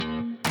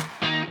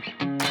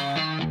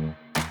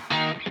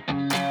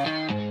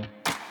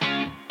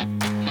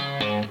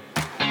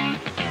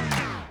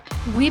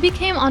We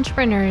became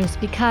entrepreneurs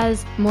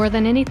because, more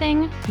than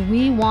anything,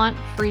 we want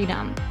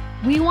freedom.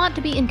 We want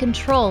to be in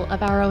control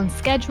of our own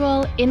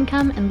schedule,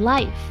 income, and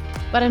life.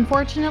 But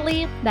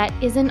unfortunately, that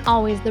isn't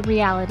always the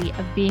reality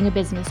of being a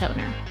business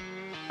owner.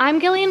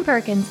 I'm Gillian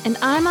Perkins, and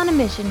I'm on a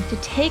mission to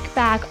take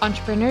back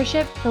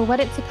entrepreneurship for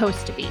what it's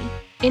supposed to be.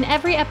 In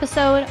every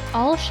episode,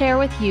 I'll share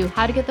with you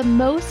how to get the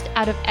most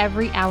out of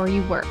every hour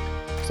you work,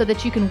 so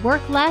that you can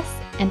work less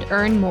and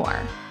earn more.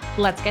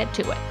 Let's get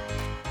to it.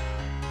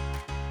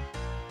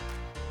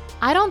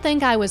 I don't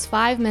think I was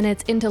 5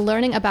 minutes into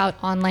learning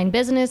about online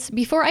business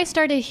before I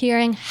started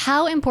hearing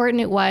how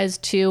important it was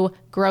to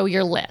grow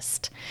your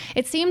list.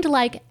 It seemed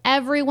like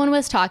everyone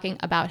was talking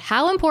about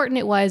how important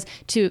it was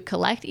to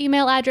collect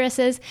email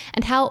addresses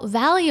and how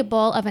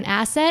valuable of an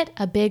asset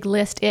a big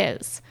list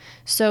is.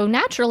 So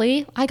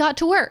naturally, I got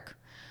to work,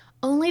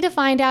 only to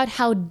find out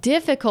how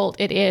difficult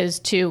it is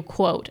to,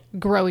 quote,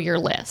 grow your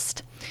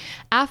list.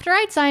 After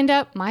I'd signed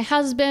up my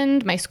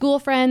husband, my school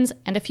friends,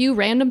 and a few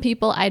random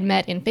people I'd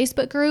met in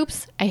Facebook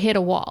groups, I hit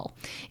a wall.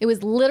 It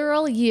was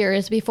literal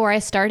years before I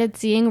started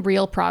seeing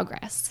real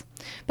progress.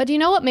 But do you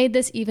know what made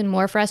this even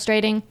more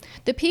frustrating?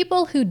 The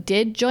people who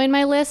did join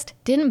my list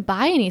didn't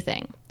buy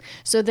anything.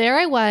 So there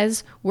I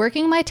was,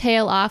 working my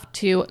tail off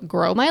to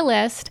grow my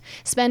list,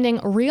 spending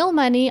real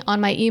money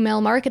on my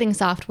email marketing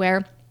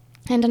software,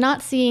 and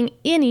not seeing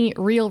any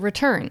real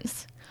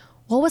returns.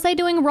 What was I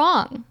doing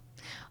wrong?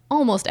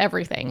 Almost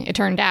everything, it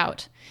turned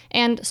out.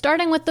 And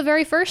starting with the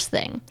very first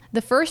thing,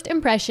 the first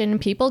impression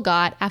people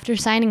got after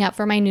signing up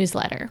for my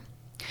newsletter.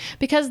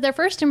 Because their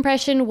first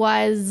impression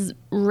was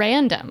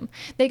random.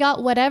 They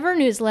got whatever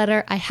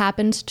newsletter I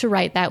happened to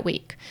write that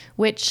week,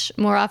 which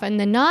more often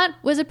than not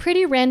was a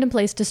pretty random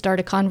place to start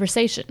a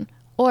conversation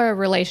or a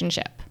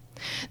relationship.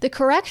 The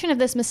correction of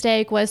this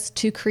mistake was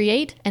to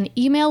create an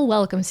email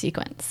welcome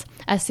sequence,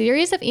 a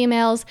series of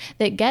emails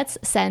that gets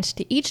sent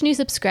to each new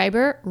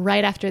subscriber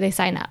right after they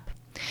sign up.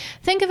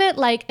 Think of it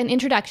like an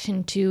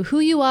introduction to who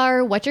you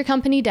are, what your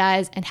company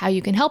does, and how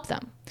you can help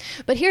them.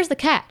 But here's the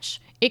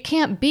catch. It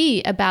can't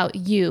be about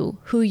you,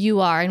 who you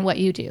are, and what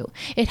you do.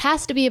 It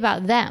has to be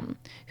about them,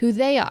 who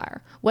they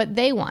are, what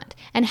they want,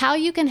 and how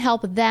you can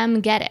help them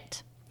get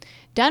it.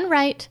 Done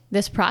right,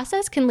 this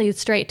process can lead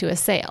straight to a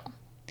sale.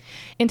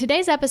 In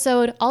today's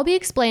episode, I'll be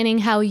explaining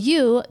how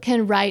you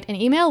can write an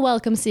email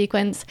welcome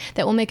sequence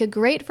that will make a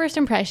great first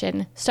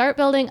impression, start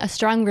building a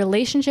strong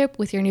relationship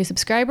with your new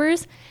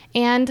subscribers,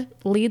 and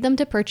lead them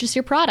to purchase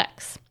your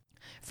products.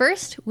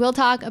 First, we'll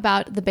talk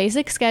about the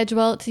basic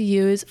schedule to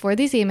use for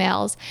these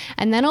emails,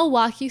 and then I'll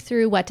walk you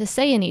through what to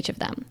say in each of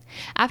them.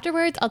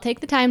 Afterwards, I'll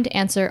take the time to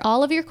answer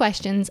all of your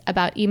questions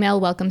about email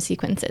welcome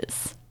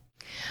sequences.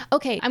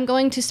 Okay, I'm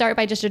going to start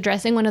by just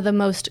addressing one of the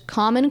most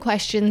common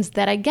questions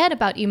that I get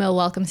about email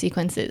welcome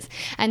sequences,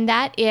 and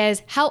that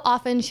is, how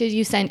often should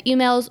you send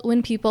emails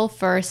when people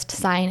first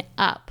sign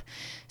up?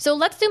 So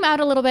let's zoom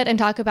out a little bit and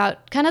talk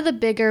about kind of the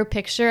bigger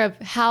picture of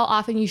how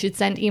often you should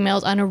send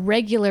emails on a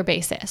regular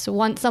basis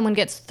once someone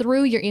gets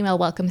through your email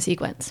welcome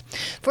sequence.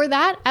 For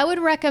that, I would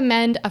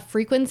recommend a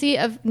frequency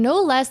of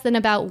no less than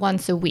about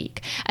once a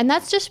week. And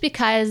that's just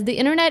because the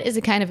internet is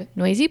a kind of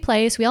noisy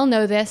place, we all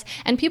know this,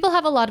 and people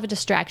have a lot of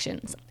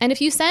distractions. And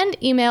if you send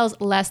emails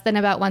less than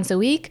about once a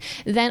week,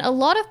 then a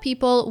lot of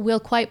people will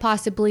quite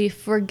possibly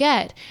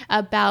forget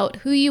about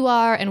who you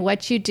are and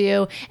what you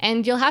do,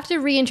 and you'll have to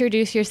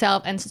reintroduce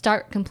yourself and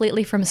start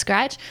completely from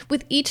scratch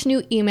with each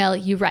new email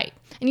you write.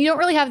 And you don't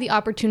really have the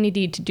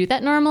opportunity to do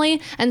that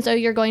normally, and so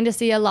you're going to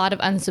see a lot of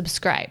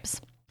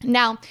unsubscribes.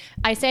 Now,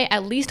 I say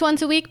at least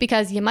once a week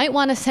because you might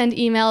want to send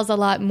emails a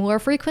lot more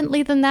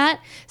frequently than that.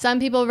 Some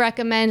people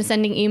recommend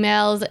sending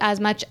emails as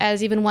much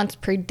as even once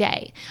per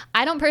day.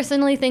 I don't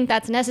personally think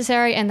that's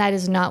necessary, and that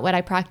is not what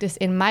I practice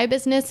in my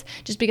business,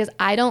 just because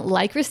I don't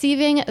like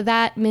receiving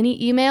that many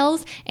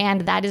emails,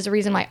 and that is the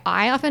reason why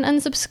I often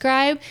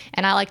unsubscribe,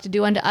 and I like to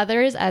do unto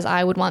others as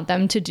I would want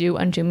them to do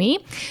unto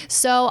me.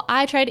 So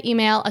I try to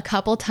email a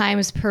couple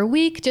times per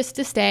week just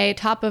to stay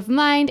top of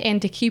mind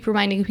and to keep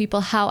reminding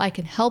people how I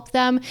can help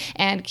them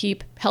and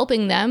keep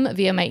helping them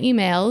via my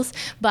emails,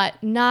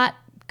 but not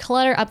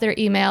clutter up their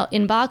email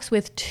inbox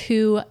with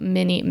too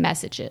many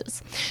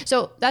messages.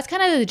 So that's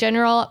kind of the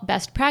general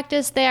best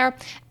practice there.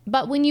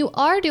 But when you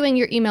are doing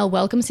your email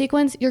welcome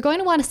sequence, you're going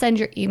to want to send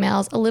your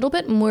emails a little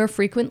bit more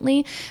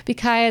frequently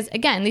because,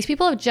 again, these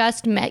people have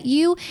just met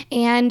you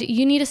and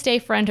you need to stay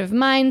front of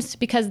mind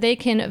because they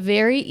can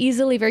very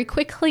easily, very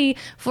quickly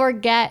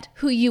forget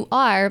who you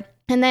are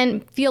and then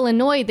feel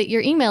annoyed that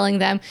you're emailing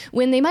them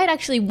when they might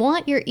actually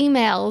want your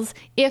emails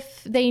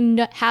if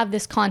they have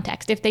this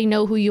context, if they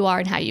know who you are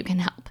and how you can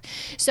help.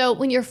 So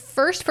when you're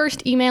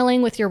first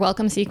emailing with your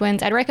welcome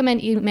sequence, I'd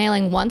recommend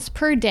emailing once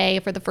per day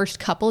for the first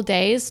couple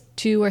days,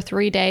 2 or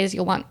 3 days,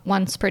 you'll want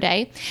once per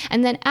day.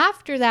 And then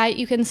after that,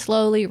 you can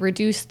slowly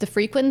reduce the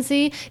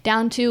frequency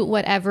down to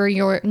whatever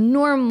your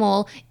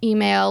normal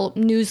email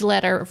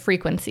newsletter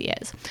frequency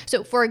is.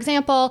 So for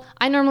example,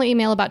 I normally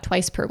email about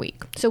twice per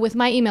week. So with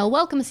my email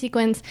welcome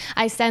sequence,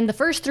 I send the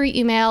first 3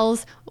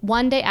 emails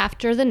one day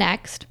after the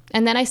next,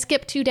 And then I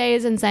skip 2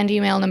 days and send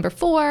email number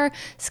 4,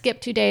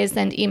 skip 2 days,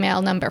 send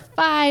email number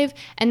 5.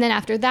 And then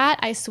after that,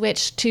 I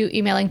switch to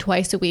emailing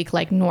twice a week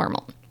like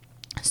normal.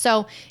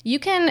 So you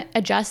can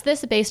adjust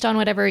this based on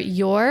whatever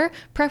your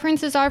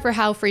preferences are for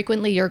how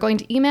frequently you're going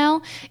to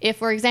email. If,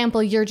 for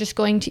example, you're just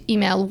going to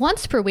email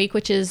once per week,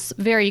 which is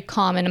very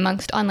common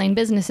amongst online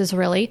businesses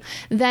really,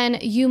 then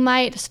you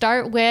might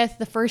start with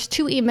the first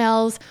 2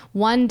 emails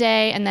one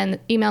day and then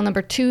email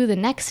number 2 the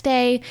next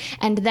day,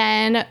 and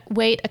then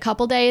wait a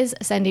couple days,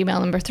 send email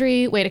number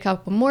 3, wait a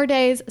couple more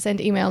days,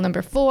 send email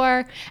number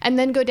 4, and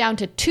then go down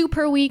to 2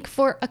 per week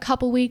for a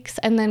couple weeks,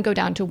 and then go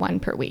down to 1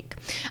 per week.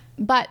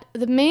 But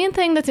the main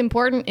thing that's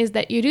important is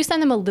that you do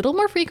send them a little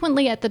more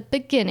frequently at the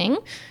beginning,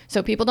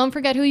 so people don't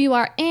forget who you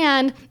are,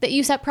 and that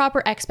you set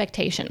proper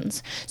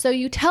expectations. So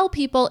you tell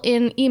people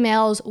in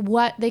emails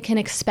what they can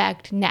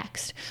expect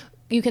next.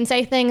 You can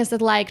say things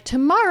like,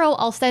 tomorrow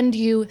I'll send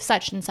you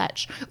such and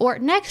such, or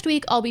next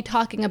week I'll be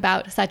talking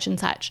about such and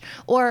such,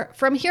 or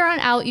from here on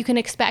out you can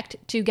expect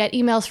to get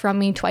emails from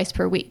me twice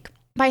per week.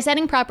 By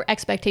setting proper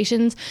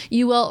expectations,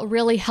 you will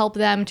really help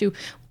them to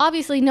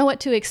obviously know what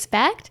to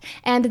expect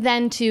and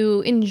then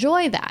to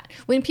enjoy that.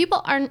 When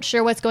people aren't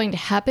sure what's going to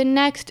happen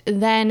next,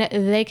 then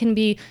they can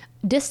be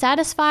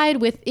dissatisfied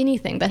with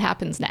anything that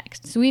happens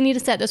next. So we need to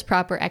set those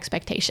proper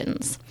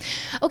expectations.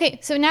 Okay,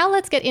 so now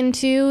let's get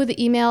into the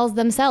emails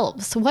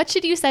themselves. What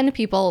should you send to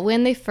people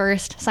when they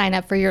first sign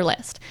up for your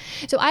list?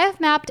 So I have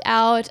mapped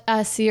out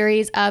a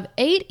series of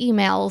 8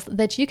 emails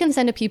that you can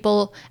send to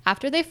people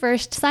after they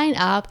first sign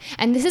up,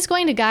 and this is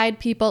going to guide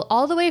people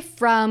all the way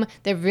from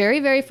their very,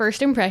 very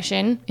first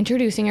impression,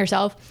 introducing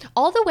yourself,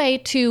 all the way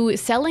to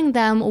selling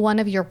them one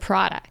of your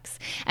products.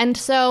 And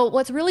so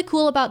what's really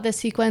cool about this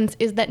sequence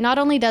is that not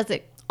only does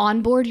it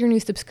onboard your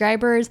new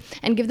subscribers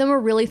and give them a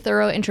really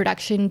thorough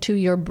introduction to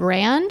your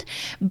brand,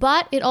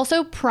 but it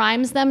also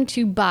primes them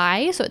to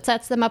buy. So it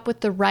sets them up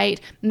with the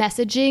right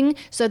messaging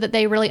so that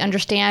they really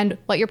understand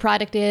what your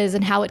product is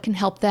and how it can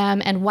help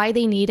them and why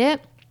they need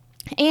it.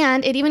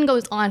 And it even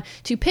goes on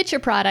to pitch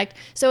your product,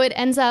 so it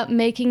ends up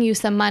making you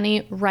some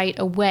money right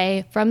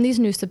away from these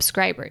new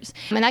subscribers.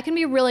 And that can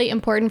be really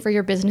important for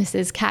your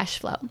business's cash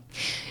flow.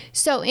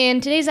 So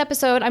in today's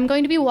episode, I'm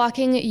going to be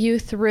walking you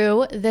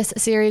through this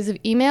series of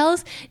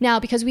emails.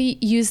 Now, because we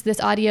use this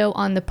audio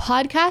on the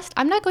podcast,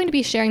 I'm not going to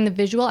be sharing the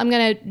visual. I'm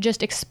going to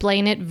just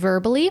explain it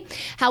verbally.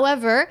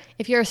 However,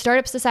 if you're a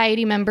Startup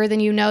Society member, then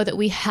you know that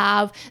we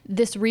have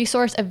this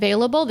resource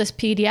available, this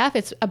PDF.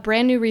 It's a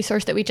brand new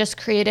resource that we just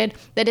created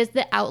that is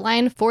the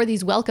outline for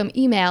these welcome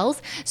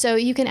emails. So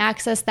you can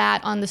access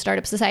that on the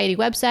Startup Society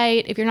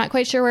website. If you're not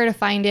quite sure where to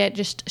find it,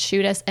 just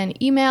shoot us an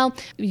email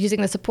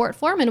using the support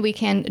form and we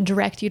can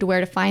direct you to where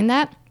to find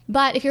that.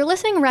 But if you're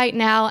listening right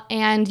now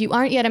and you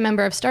aren't yet a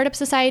member of Startup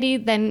Society,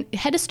 then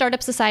head to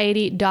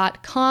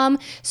startupsociety.com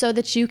so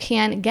that you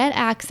can get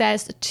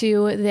access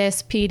to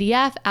this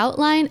PDF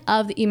outline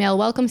of the email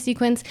welcome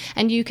sequence,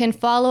 and you can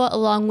follow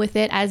along with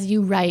it as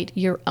you write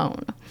your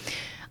own.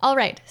 All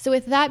right, so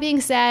with that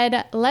being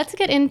said, let's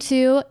get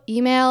into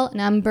email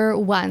number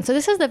 1. So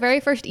this is the very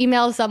first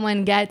email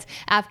someone gets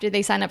after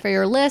they sign up for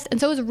your list. And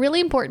so it's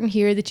really important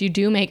here that you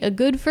do make a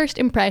good first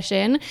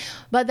impression,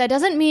 but that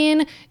doesn't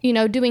mean,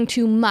 doing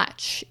too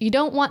much. You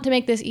don't want to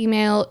make this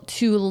email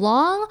too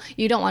long.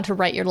 You don't want to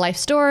write your life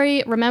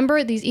story.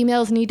 Remember, these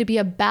emails need to be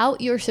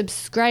about your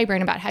subscriber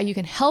and about how you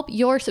can help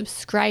your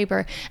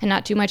subscriber and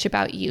not too much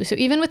about you. So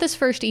even with this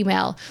first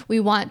email,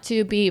 we want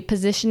to be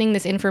positioning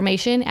this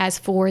information as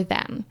for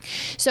them.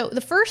 So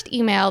the first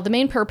email, the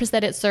main purpose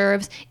that it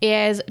serves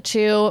is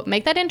to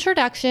make that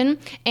introduction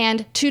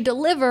and to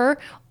deliver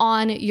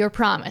on your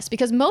promise.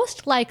 Because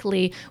most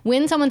likely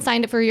when someone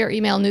signed up for your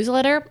email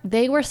newsletter,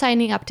 they were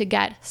signing up to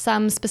get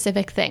some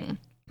specific thing.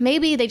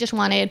 Maybe they just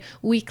wanted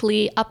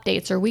weekly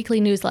updates or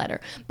weekly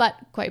newsletter, but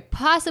quite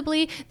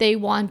possibly they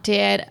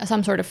wanted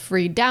some sort of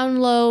free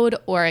download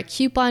or a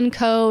coupon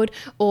code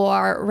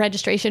or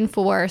registration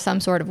for some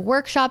sort of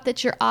workshop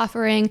that you're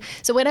offering.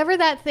 So whatever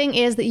that thing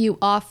is that you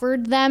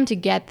offered them to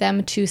get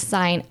them to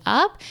sign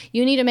up,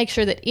 you need to make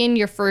sure that in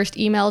your first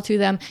email to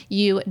them,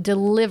 you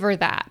deliver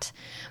that.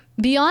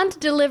 Beyond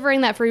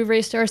delivering that free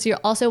resource, you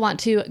also want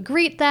to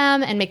greet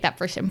them and make that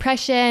first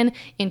impression,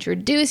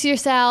 introduce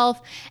yourself,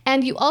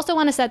 and you also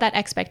want to set that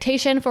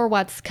expectation for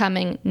what's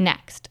coming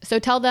next. So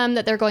tell them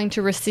that they're going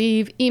to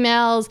receive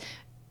emails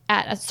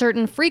at a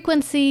certain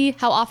frequency,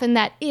 how often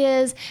that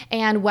is,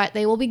 and what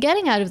they will be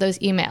getting out of those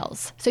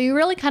emails. So you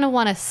really kind of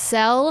want to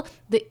sell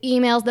the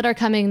emails that are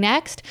coming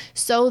next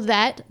so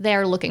that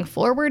they're looking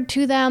forward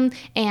to them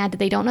and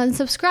they don't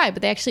unsubscribe,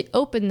 but they actually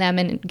open them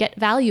and get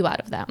value out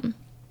of them.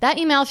 That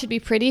email should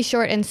be pretty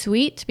short and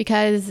sweet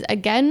because,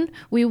 again,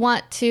 we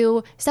want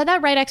to set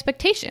that right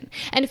expectation.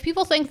 And if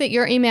people think that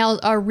your emails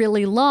are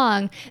really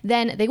long,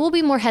 then they will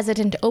be more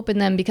hesitant to open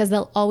them because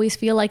they'll always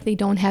feel like they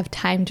don't have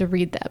time to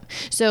read them.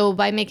 So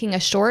by making a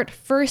short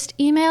first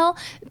email,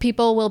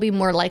 people will be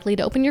more likely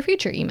to open your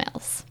future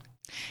emails.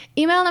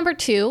 Email number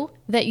 2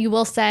 that you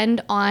will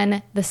send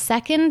on the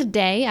second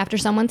day after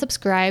someone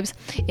subscribes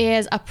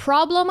is a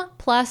problem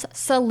plus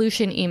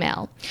solution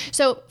email.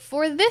 So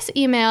for this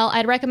email,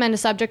 I'd recommend a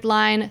subject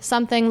line,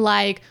 something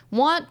like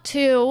want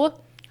to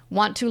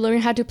learn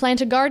how to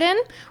plant a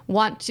garden,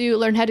 want to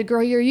learn how to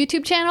grow your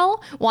YouTube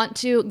channel, want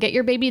to get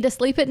your baby to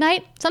sleep at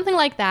night, something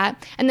like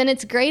that. And then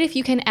it's great if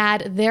you can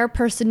add their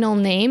personal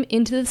name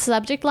into the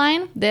subject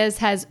line. This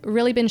has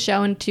really been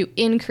shown to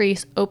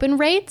increase open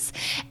rates,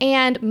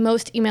 and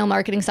most email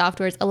marketing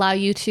softwares allow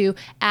you to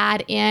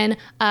add in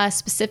a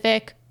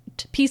specific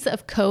piece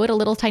of code, a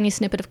little tiny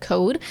snippet of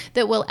code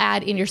that will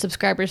add in your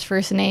subscriber's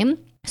first name.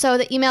 So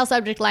the email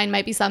subject line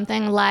might be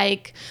something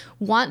like,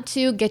 want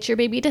to get your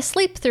baby to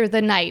sleep through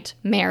the night,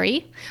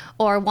 Mary,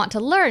 or want to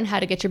learn how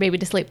to get your baby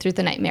to sleep through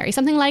the night, Mary,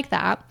 something like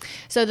that,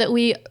 so that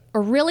we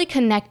are really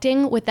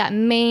connecting with that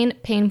main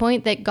pain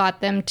point that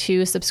got them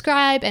to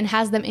subscribe and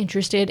has them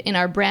interested in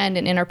our brand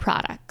and in our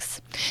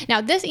products.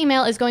 Now, this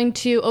email is going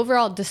to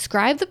overall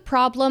describe the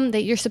problem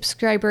that your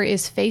subscriber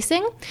is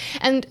facing,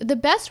 and the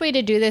best way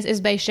to do this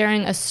is by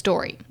sharing a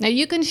story. Now,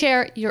 you can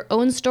share your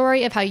own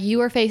story of how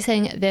you are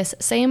facing this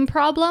same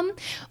problem,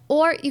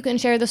 or you can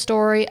share the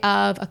story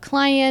of a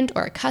client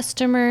or a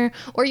customer,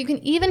 or you can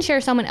even share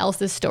someone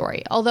else's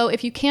story. Although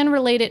if you can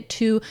relate it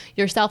to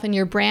yourself and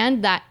your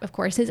brand, that of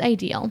course is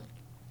ideal.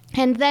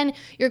 And then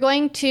you're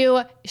going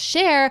to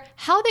share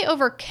how they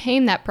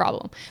overcame that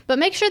problem. But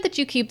make sure that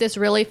you keep this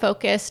really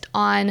focused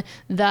on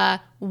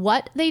the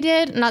what they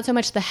did, not so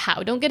much the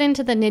how. Don't get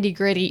into the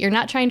nitty-gritty. You're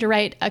not trying to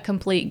write a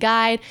complete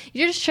guide.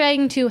 You're just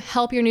trying to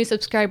help your new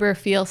subscriber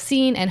feel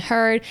seen and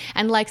heard,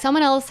 and like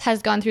someone else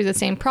has gone through the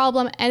same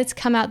problem and it's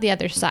come out the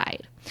other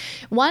side.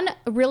 One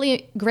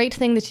really great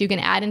thing that you can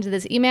add into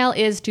this email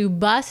is to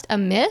bust a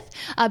myth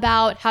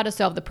about how to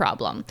solve the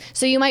problem.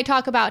 So you might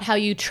talk about how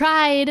you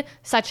tried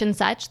such and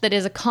such that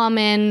is a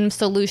common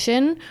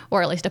solution,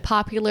 or at least a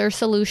popular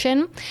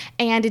solution,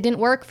 and it didn't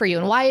work for you,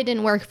 and why it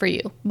didn't work for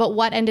you, but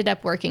what ended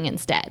up working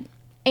instead.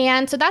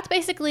 And so that's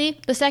basically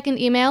the second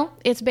email.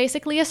 It's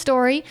basically a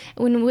story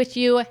in which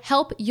you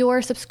help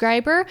your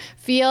subscriber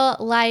feel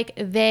like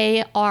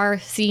they are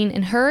seen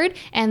and heard,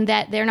 and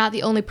that they're not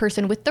the only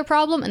person with the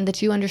problem, and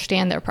that you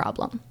understand their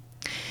problem.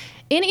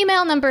 In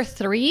email number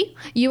 3,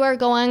 you are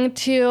going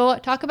to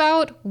talk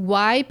about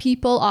why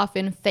people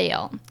often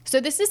fail.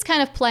 So this is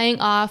kind of playing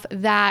off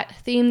that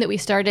theme that we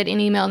started in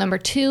email number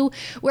 2,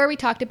 where we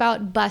talked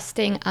about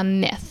busting a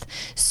myth.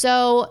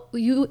 So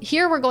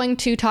here we're going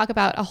to talk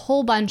about a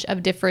whole bunch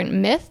of different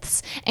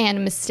myths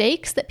and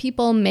mistakes that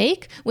people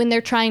make when they're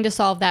trying to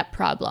solve that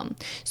problem.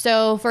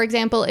 So for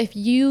example, if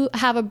you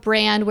have a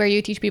brand where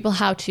you teach people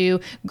how to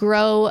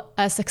grow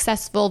a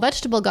successful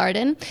vegetable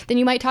garden, then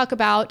you might talk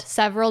about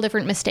several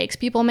different mistakes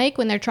people make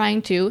when they're trying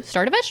to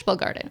start a vegetable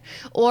garden,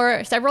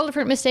 or several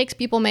different mistakes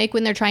people make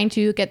when they're trying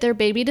to get their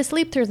baby to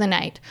sleep through the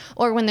night,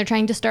 or when they're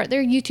trying to start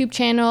their YouTube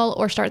channel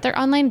or start their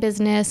online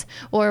business,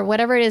 or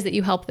whatever it is that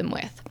you help them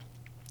with.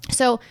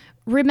 So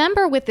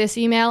remember with this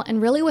email,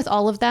 and really with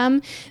all of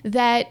them,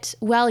 that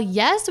while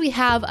yes, we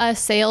have a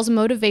sales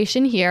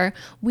motivation here,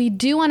 we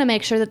do want to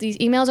make sure that these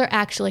emails are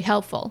actually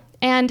helpful.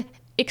 And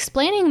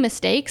explaining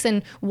mistakes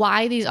and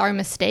why these are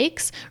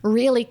mistakes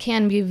really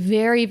can be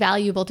very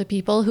valuable to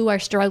people who are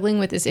struggling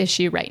with this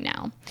issue right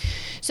now.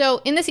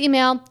 So in this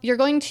email, you're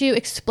going to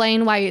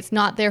explain why it's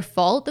not their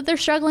fault that they're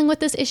struggling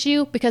with this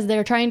issue, because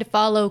they're trying to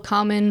follow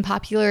common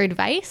popular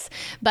advice,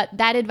 but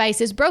that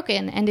advice is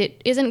broken and it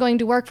isn't going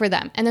to work for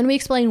them. And then we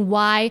explain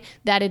why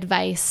that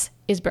advice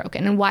is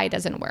broken and why it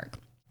doesn't work.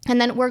 And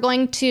then we're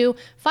going to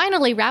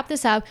finally wrap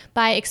this up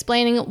by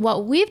explaining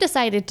what we've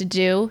decided to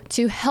do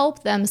to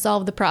help them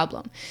solve the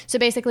problem. So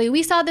basically,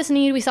 we saw this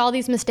need, we saw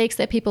these mistakes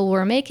that people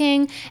were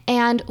making,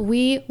 and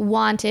we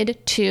wanted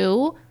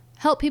to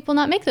help people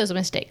not make those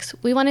mistakes.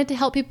 We wanted to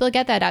help people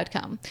get that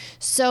outcome.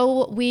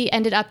 So we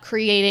ended up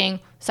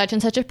creating such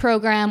and such a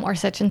program or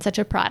such and such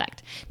a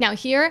product. Now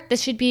here,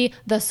 this should be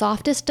the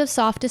softest of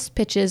softest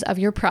pitches of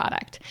your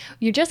product.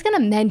 You're just going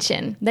to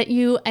mention that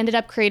you ended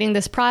up creating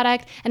this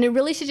product, and it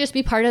really should just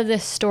be part of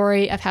this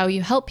story of how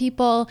you help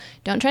people.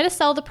 Don't try to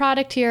sell the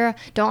product here.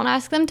 Don't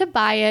ask them to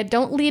buy it.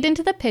 Don't lead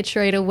into the pitch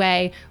right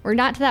away. We're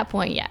not to that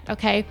point yet,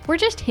 okay? We're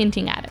just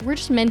hinting at it. We're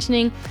just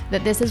mentioning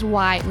that this is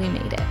why we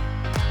made it.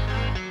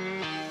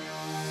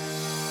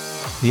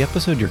 The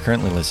episode you're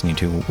currently listening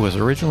to was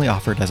originally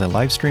offered as a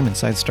live stream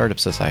inside Startup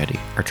Society,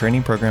 our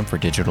training program for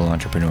digital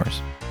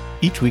entrepreneurs.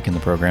 Each week in the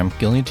program,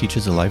 Gillian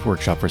teaches a live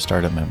workshop for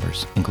startup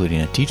members,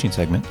 including a teaching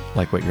segment,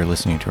 like what you're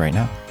listening to right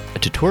now, a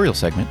tutorial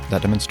segment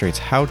that demonstrates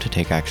how to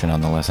take action on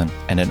the lesson,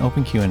 and an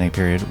open Q&A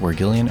period where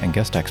Gillian and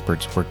guest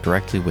experts work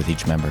directly with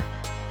each member.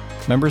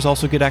 Members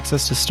also get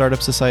access to Startup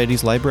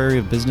Society's library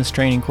of business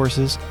training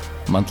courses,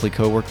 monthly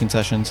co-working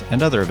sessions,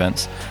 and other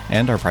events,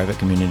 and our private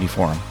community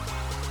forum.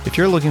 If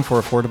you're looking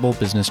for affordable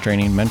business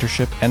training,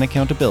 mentorship, and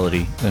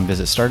accountability, then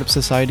visit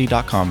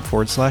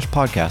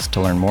startupsociety.com/podcast to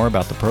learn more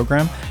about the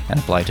program and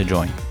apply to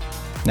join.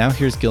 Now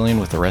here's Gillian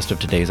with the rest of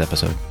today's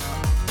episode.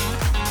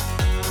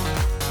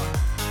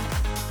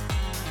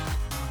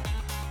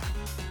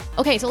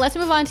 Okay, so let's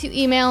move on to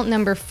email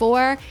number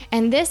 4,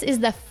 and this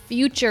is the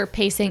future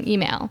pacing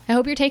email. I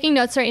hope you're taking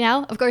notes right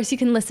now. Of course, you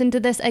can listen to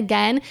this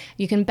again.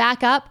 You can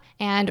back up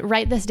and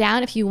write this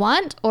down if you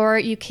want, or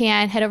you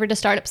can head over to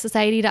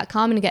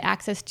startupsociety.com and get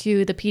access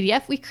to the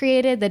PDF we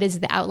created that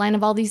is the outline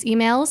of all these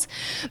emails.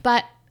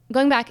 But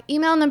going back,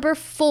 email number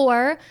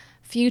 4,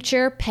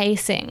 future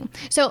pacing.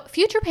 So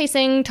future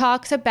pacing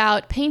talks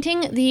about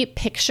painting the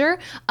picture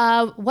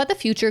of what the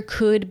future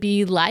could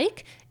be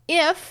like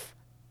if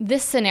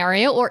this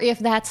scenario or if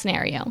that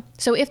scenario.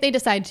 So if they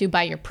decide to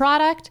buy your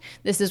product,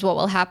 this is what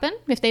will happen.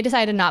 If they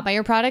decide to not buy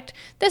your product,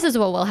 this is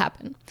what will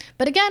happen.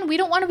 But again, we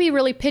don't want to be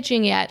really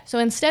pitching yet. So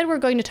instead, we're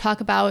going to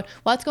talk about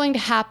what's going to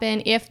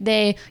happen if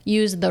they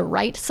use the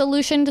right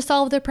solution to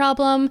solve their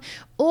problem,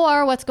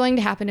 or what's going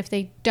to happen if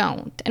they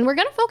don't. And we're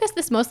going to focus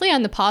this mostly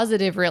on the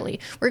positive,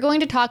 really. We're going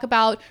to talk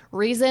about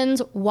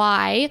reasons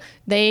why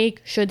they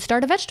should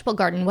start a vegetable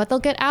garden, what they'll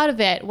get out of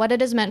it, what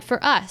it has meant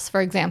for us, for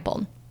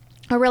example.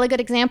 A really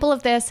good example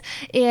of this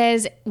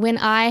is when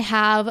I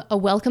have a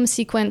welcome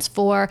sequence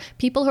for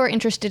people who are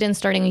interested in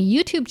starting a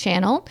YouTube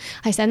channel.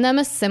 I send them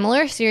a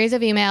similar series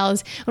of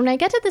emails. When I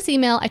get to this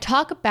email, I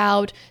talk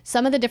about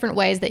some of the different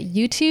ways that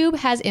YouTube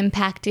has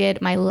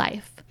impacted my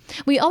life.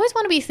 We always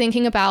want to be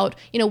thinking about,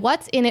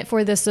 what's in it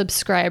for the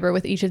subscriber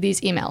with each of these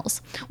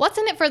emails. What's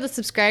in it for the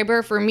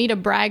subscriber for me to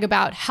brag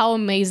about how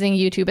amazing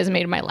YouTube has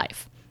made my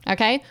life?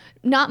 Okay?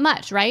 Not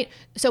much, right?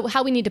 So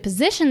how we need to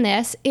position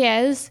this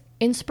is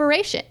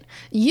inspiration.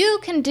 You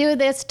can do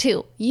this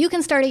too. You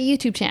can start a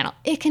YouTube channel.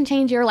 It can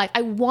change your life.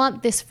 I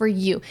want this for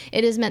you.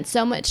 It has meant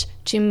so much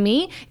to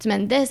me. It's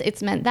meant this,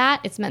 it's meant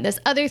that, it's meant this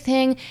other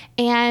thing,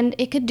 and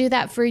it could do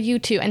that for you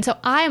too. And so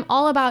I am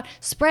all about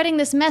spreading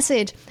this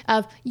message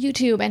of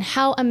YouTube and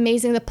how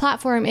amazing the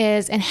platform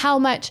is and how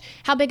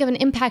big of an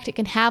impact it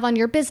can have on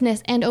your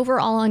business and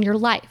overall on your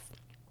life.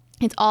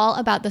 It's all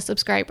about the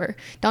subscriber.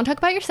 Don't talk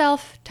about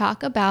yourself,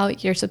 talk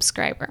about your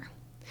subscriber.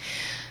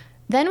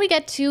 Then we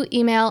get to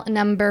email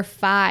number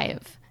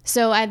 5.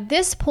 So at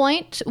this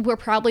point, we're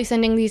probably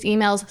sending these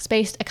emails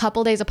spaced a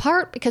couple days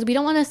apart because we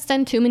don't want to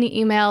send too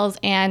many emails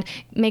and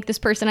make this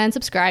person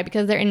unsubscribe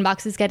because their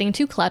inbox is getting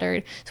too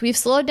cluttered. So we've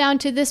slowed down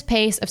to this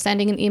pace of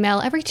sending an email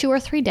every 2 or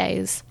 3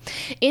 days.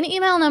 In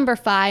email number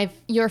 5,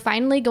 you're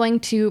finally going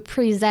to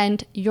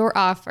present your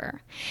offer.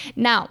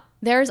 Now,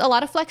 there's a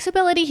lot of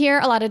flexibility here,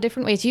 a lot of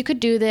different ways you could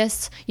do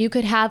this. You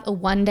could have a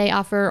 1-day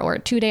offer or a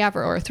 2-day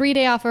offer or a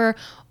 3-day offer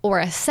or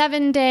a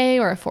 7-day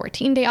or a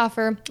 14-day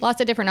offer,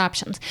 lots of different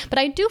options. But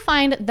I do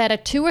find that a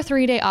 2 or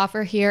 3-day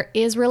offer here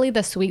is really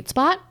the sweet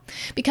spot,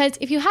 because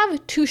if you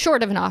have too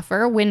short of an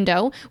offer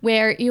window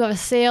where you have a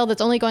sale that's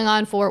only going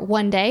on for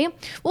 1 day,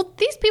 well,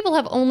 these people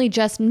have only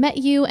just met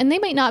you and they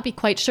might not be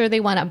quite sure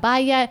they want to buy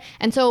yet.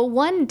 And so a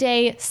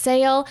 1-day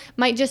sale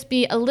might just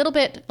be a little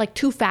bit like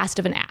too fast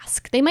of an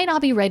ask. They might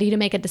not be ready to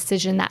make a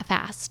decision that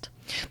fast.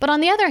 But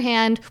on the other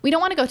hand, we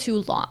don't want to go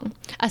too long.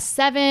 A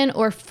 7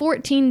 or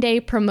 14-day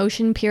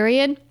promotion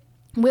period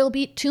will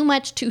be too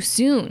much too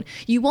soon.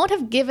 You won't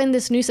have given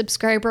this new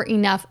subscriber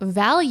enough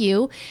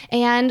value,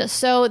 and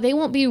so they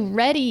won't be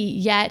ready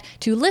yet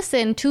to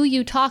listen to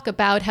you talk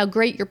about how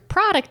great your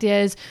product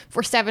is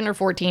for 7 or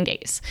 14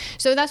 days.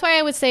 So that's why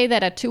I would say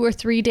that a 2 or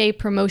 3 day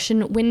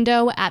promotion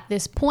window at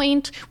this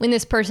point, when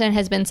this person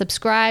has been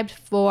subscribed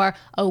for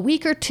a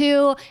week or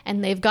 2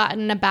 and they've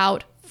gotten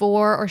about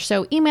 4 or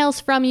so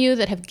emails from you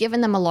that have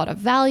given them a lot of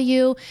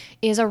value,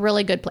 is a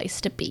really good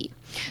place to be.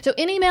 So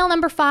in email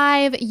number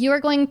 5, you are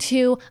going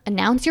to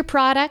announce your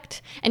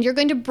product and you're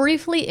going to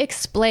briefly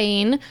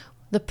explain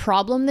the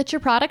problem that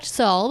your product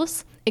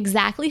solves,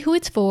 exactly who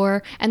it's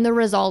for, and the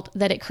result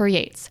that it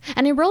creates.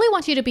 And I really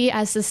want you to be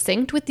as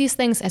succinct with these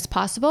things as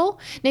possible.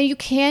 Now, you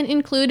can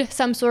include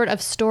some sort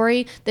of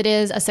story that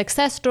is a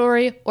success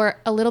story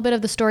or a little bit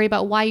of the story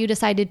about why you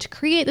decided to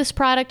create this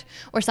product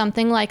or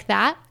something like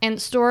that.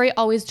 And story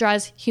always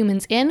draws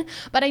humans in,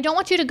 but I don't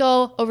want you to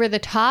go over the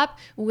top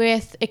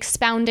with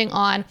expounding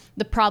on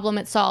the problem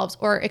it solves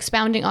or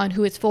expounding on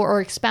who it's for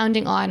or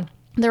expounding on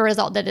the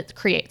result that it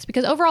creates,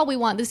 because overall we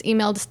want this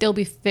email to still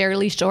be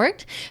fairly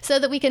short so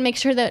that we can make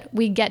sure that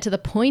we get to the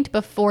point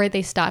before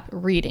they stop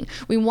reading.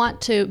 We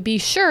want to be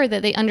sure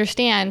that they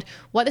understand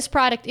what this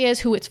product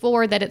is, who it's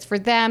for, that it's for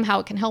them, how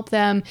it can help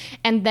them,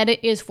 and that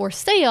it is for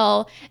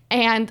sale,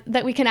 and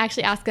that we can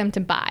actually ask them to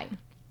buy.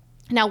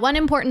 Now, one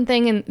important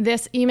thing in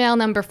this email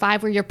number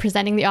 5 where you're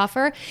presenting the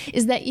offer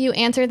is that you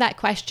answer that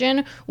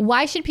question,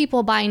 why should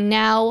people buy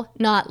now,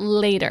 not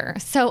later?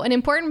 So an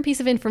important piece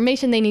of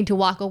information they need to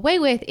walk away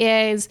with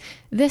is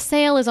this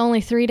sale is only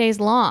 3 days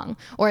long,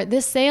 or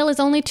this sale is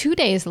only 2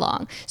 days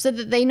long, so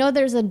that they know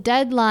there's a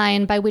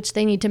deadline by which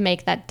they need to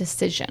make that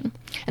decision.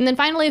 And then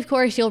finally, of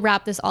course, you'll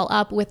wrap this all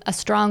up with a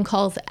strong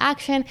call to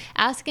action,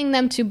 asking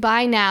them to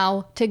buy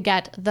now to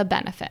get the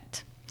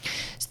benefit.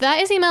 So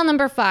that is email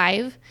number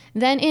 5.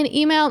 Then in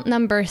email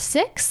number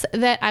 6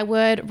 that I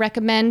would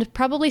recommend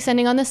probably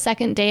sending on the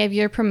second day of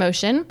your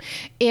promotion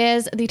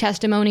is the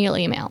testimonial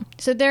email.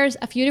 So there's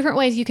a few different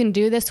ways you can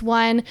do this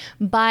one,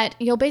 but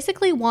you'll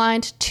basically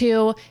want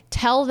to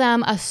tell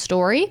them a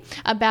story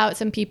about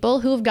some people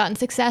who have gotten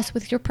success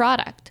with your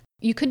product.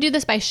 You could do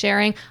this by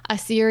sharing a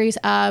series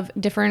of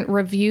different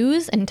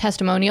reviews and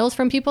testimonials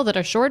from people that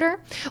are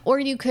shorter, or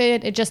you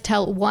could just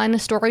tell one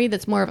story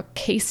that's more of a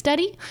case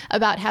study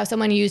about how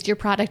someone used your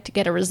product to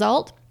get a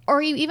result,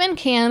 or you even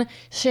can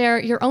share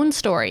your own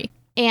story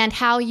and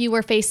how you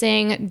were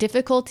facing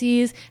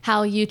difficulties,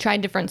 how you tried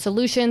different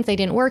solutions, they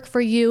didn't work for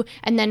you,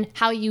 and then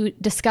how you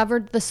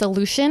discovered the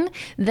solution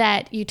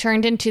that you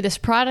turned into this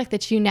product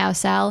that you now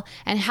sell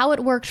and how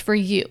it worked for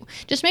you.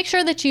 Just make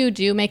sure that you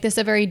do make this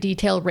a very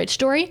detailed, rich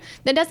story.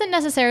 That doesn't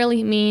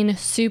necessarily mean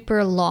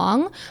super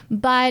long,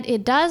 but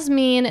it does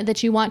mean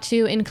that you want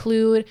to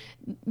include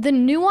the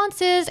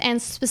nuances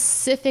and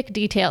specific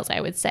details, I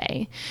would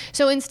say.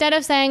 So instead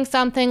of saying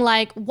something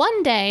like,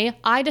 one day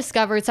I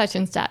discovered such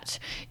and such,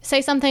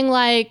 say something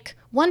like,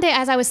 one day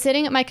as I was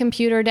sitting at my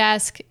computer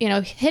desk,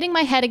 hitting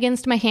my head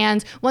against my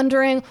hands,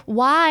 wondering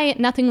why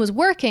nothing was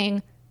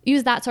working.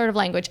 Use that sort of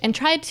language and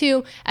try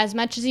to, as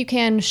much as you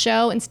can,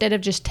 show instead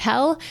of just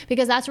tell,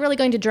 because that's really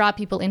going to draw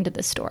people into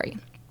this story.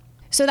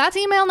 So that's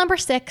email number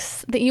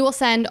 6 that you will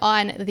send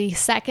on the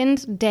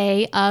second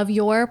day of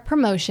your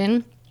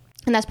promotion.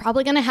 And that's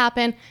probably going to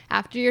happen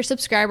after your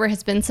subscriber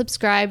has been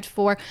subscribed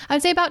for, I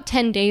would say, about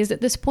 10 days at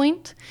this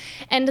point.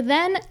 And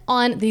then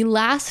on the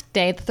last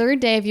day, the third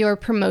day of your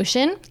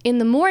promotion, in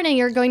the morning,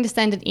 you're going to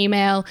send an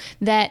email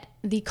that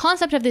the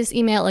concept of this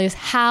email is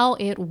how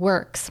it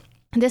works.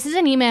 This is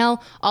an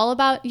email all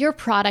about your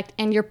product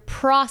and your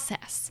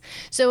process.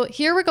 So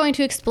here we're going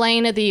to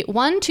explain the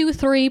 1, 2,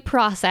 3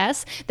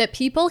 process that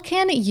people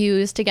can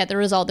use to get the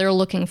result they're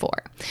looking for.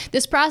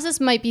 This process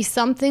might be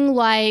something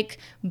like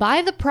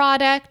buy the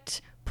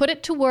product, put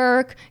it to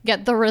work,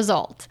 get the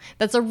result.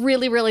 That's a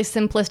really, really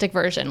simplistic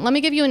version. Let me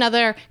give you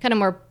another kind of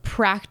more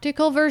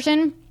practical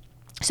version.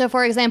 So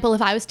for example,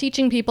 if I was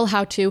teaching people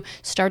how to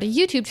start a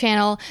YouTube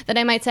channel, then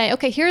I might say,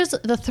 okay, here's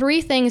the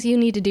 3 things you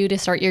need to do to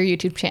start your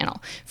YouTube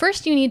channel.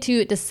 First, you need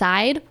to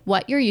decide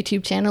what your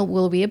YouTube channel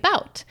will be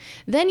about.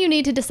 Then you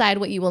need to decide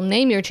what you will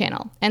name your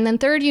channel. And then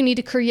third, you need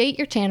to create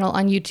your channel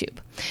on YouTube.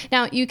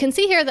 Now, you can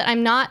see here that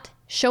I'm not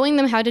showing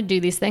them how to do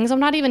these things. I'm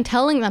not even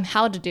telling them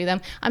how to do them.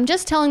 I'm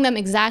just telling them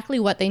exactly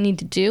what they need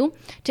to do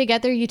to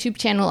get their YouTube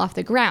channel off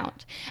the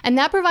ground. And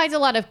that provides a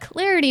lot of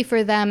clarity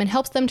for them and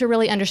helps them to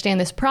really understand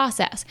this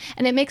process.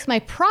 And it makes my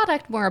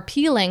product more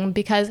appealing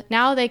because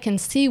now they can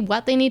see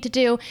what they need to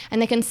do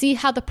and they can see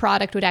how the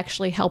product would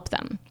actually help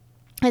them.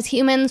 As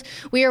humans,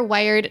 we are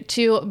wired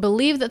to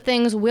believe that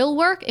things will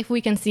work if we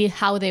can see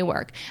how they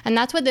work. And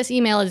that's what this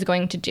email is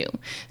going to do.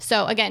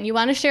 So again, you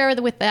want to share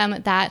with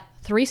them that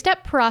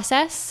 3-step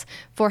process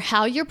for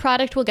how your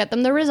product will get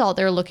them the result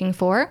they're looking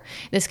for.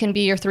 This can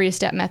be your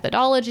 3-step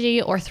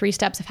methodology or 3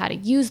 steps of how to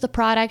use the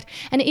product.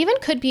 And it even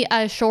could be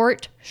a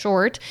short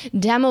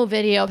demo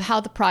video of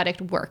how the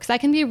product works. That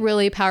can be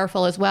really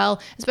powerful as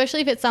well,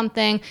 especially if it's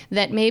something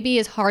that maybe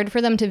is hard for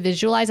them to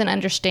visualize and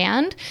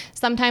understand.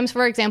 Sometimes,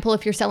 for example,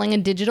 if you're selling a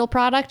digital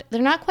product,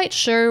 they're not quite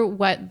sure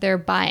what they're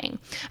buying.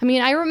 I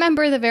mean, I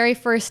remember the very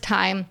first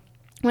time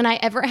when I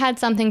ever had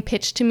something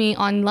pitched to me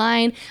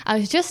online. I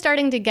was just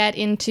starting to get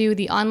into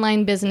the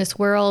online business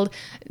world,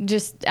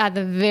 just at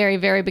the very,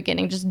 very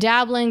beginning, just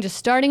dabbling, just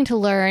starting to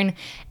learn.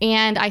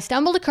 And I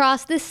stumbled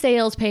across this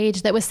sales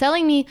page that was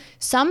selling me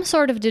some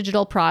sort of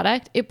digital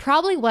product. It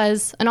probably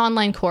was an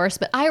online course,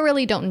 but I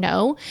really don't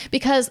know,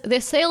 because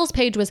this sales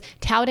page was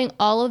touting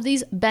all of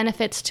these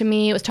benefits to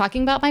me. It was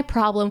talking about my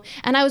problem,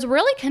 and I was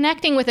really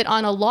connecting with it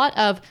on a lot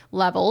of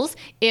levels.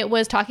 It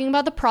was talking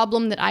about the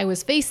problem that I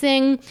was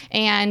facing,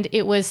 and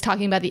it was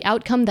talking about the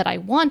outcome that I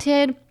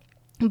wanted.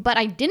 But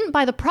I didn't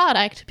buy the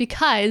product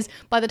because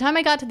by the time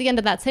I got to the end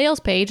of that sales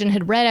page and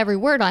had read every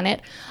word on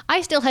it,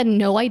 I still had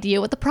no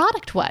idea what the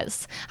product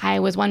was. I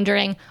was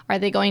wondering, are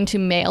they going to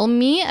mail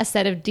me a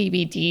set of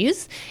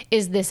DVDs?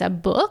 Is this a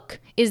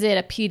book? Is it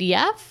a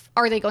PDF?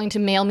 Are they going to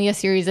mail me a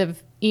series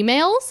of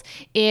emails?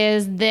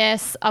 Is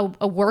this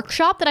a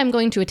workshop that I'm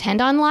going to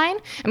attend online?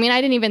 I mean,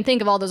 I didn't even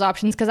think of all those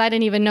options because I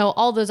didn't even know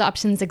all those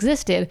options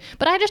existed,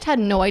 but I just had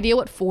no idea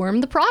what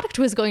form the product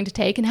was going to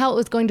take and how it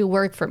was going to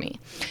work for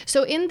me.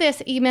 So in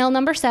this email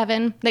number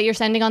 7 that you're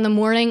sending on the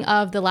morning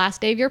of the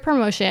last day of your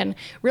promotion,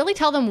 really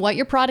tell them what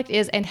your product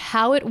is and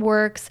how it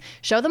works.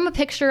 Show them a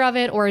picture of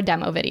it or a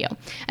demo video.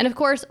 And of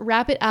course,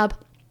 wrap it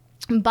up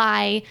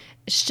by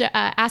if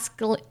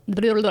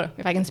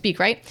I can speak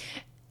right.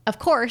 Of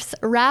course,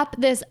 wrap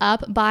this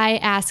up by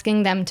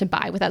asking them to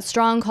buy with that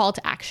strong call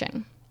to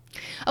action.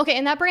 Okay,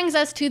 and that brings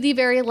us to the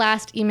very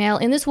last email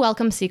in this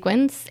welcome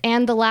sequence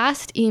and the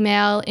last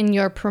email in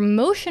your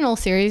promotional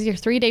series, your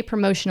 3-day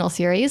promotional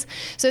series.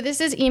 So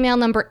this is email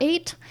number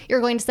 8.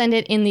 You're going to send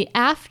it in the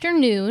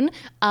afternoon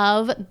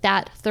of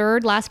that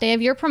third last day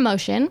of your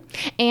promotion,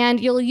 and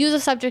you'll use a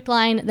subject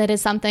line that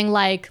is something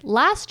like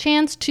last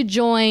chance to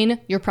join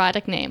your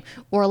product name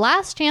or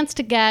last chance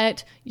to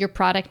get your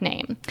product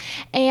name.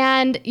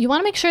 And you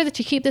want to make sure that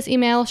you keep this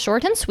email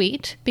short and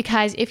sweet,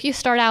 because if you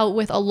start out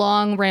with a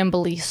long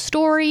rambly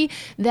story,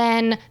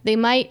 then they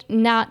might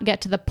not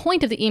get to the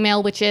point of the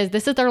email, which is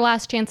this is their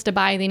last chance to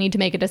buy. They need to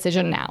make a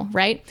decision now,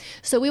 right?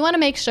 So we want to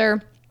make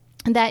sure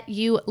that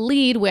you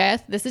lead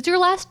with, this is your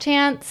last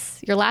chance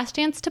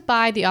to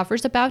buy, the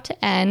offer's about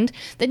to end.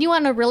 Then you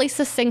want to really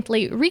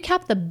succinctly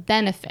recap the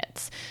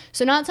benefits.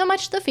 So not so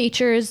much the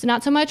features,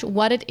 not so much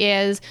what it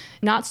is,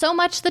 not so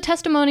much the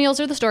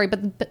testimonials or the story,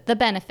 but the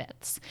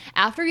benefits.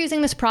 After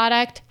using this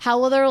product, how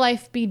will their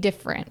life be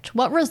different?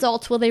 What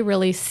results will they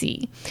really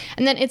see?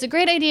 And then it's a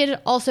great idea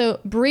to also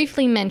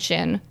briefly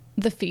mention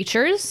the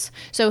features.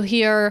 So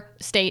here,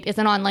 State is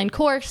an online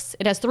course.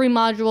 It has 3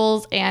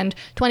 modules and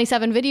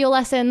 27 video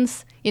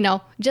lessons,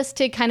 just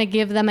to kind of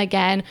give them,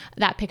 again,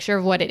 that picture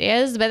of what it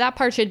is. But that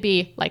part should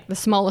be like the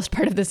smallest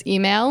part of this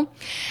email.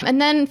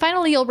 And then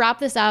finally, you'll wrap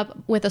this up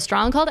with a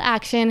strong call to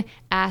action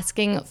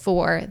asking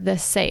for the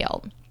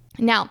sale.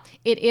 Now,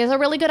 it is a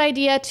really good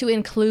idea to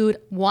include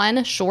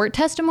one short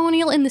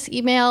testimonial in this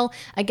email.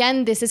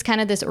 Again, this is kind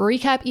of this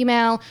recap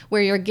email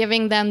where you're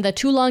giving them the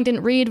too long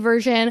didn't read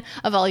version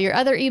of all your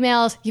other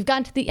emails. You've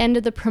gotten to the end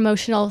of the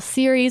promotional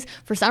series.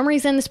 For some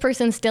reason, this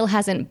person still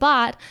hasn't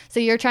bought. So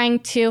you're trying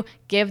to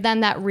give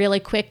them that really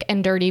quick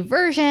and dirty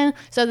version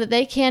so that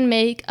they can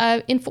make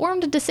an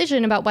informed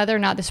decision about whether or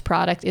not this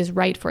product is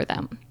right for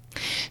them.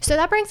 So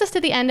that brings us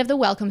to the end of the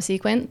welcome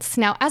sequence.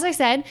 Now, as I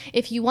said,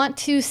 if you want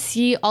to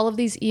see all of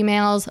these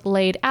emails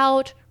laid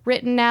out,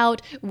 written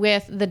out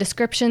with the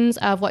descriptions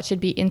of what should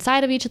be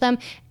inside of each of them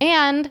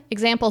and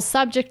example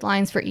subject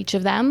lines for each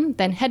of them,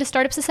 then head to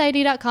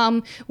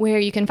startupsociety.com, where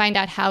you can find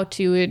out how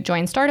to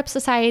join Startup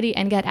Society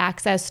and get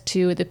access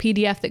to the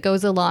PDF that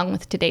goes along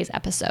with today's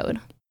episode.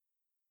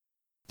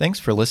 Thanks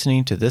for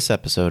listening to this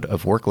episode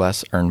of Work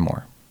Less, Earn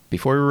More.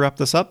 Before we wrap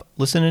this up,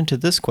 listen into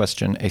this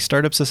question a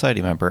Startup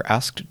Society member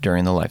asked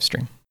during the live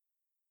stream.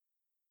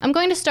 I'm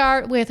going to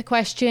start with a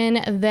question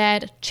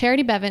that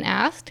Charity Bevan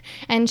asked,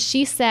 and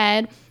she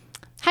said,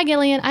 "Hi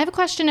Gillian, I have a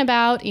question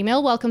about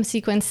email welcome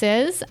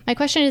sequences. My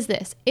question is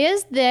this: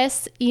 is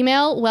this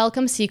email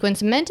welcome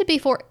sequence meant to be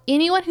for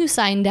anyone who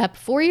signed up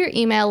for your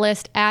email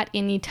list at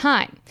any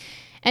time?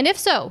 And if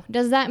so,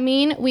 does that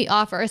mean we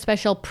offer a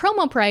special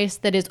promo price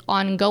that is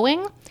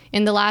ongoing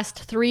in the last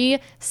 3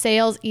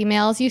 sales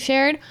emails you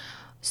shared,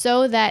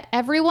 so that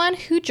everyone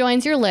who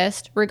joins your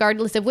list,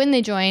 regardless of when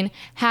they join,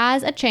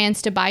 has a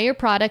chance to buy your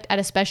product at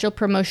a special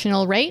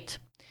promotional rate?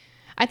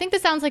 I think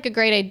this sounds like a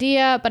great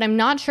idea, but I'm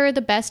not sure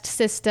the best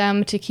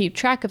system to keep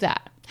track of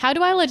that. How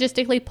do I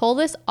logistically pull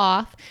this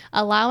off,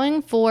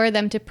 allowing for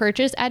them to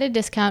purchase at a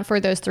discount for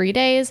those 3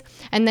 days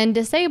and then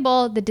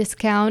disable the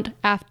discount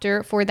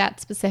after for that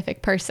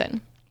specific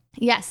person?"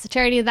 Yes,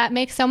 Charity, that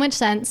makes so much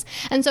sense.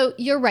 And so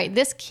you're right.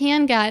 This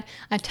can get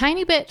a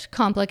tiny bit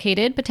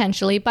complicated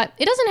potentially, but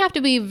it doesn't have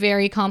to be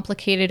very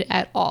complicated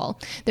at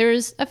all.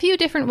 There's a few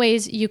different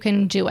ways you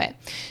can do it.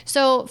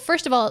 So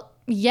first of all,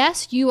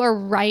 yes, you are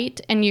right,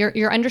 and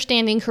you're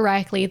understanding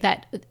correctly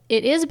that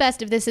it is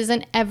best if this is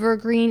an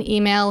evergreen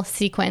email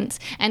sequence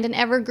and an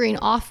evergreen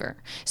offer,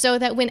 so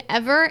that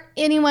whenever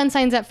anyone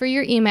signs up for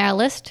your email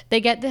list,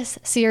 they get this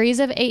series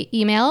of 8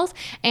 emails,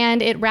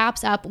 and it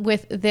wraps up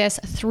with this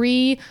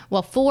 3-day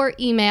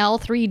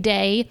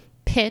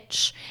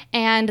pitch,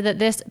 and that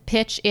this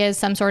pitch is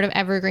some sort of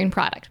evergreen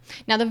product.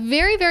 Now, the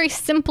very, very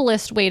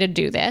simplest way to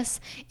do this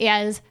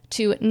is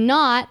to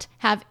not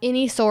have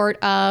any sort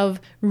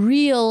of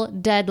real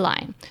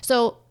deadline.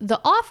 So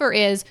the offer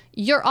is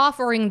you're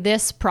offering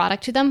this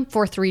product to them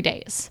for 3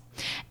 days.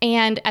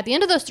 And at the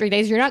end of those 3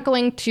 days, you're not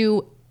going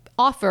to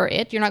offer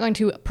it. You're not going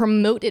to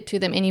promote it to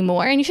them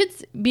anymore. And you should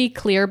be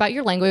clear about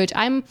your language.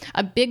 I'm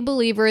a big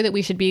believer that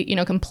we should be,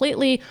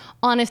 completely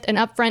honest and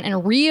upfront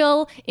and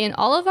real in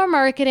all of our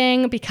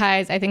marketing,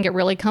 because I think it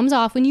really comes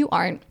off when you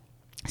aren't.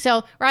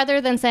 So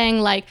rather than saying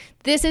like,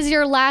 this is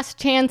your last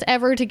chance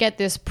ever to get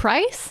this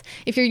price,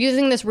 if you're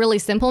using this really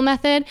simple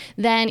method,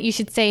 then you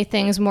should say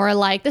things more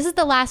like, this is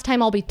the last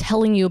time I'll be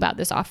telling you about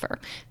this offer.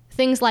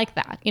 Things like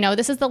that.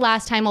 This is the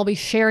last time I'll be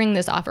sharing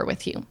this offer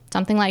with you.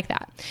 Something like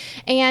that.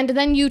 And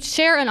then you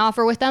share an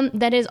offer with them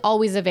that is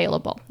always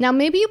available. Now,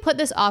 maybe you put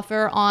this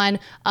offer on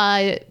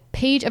a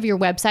page of your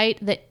website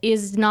that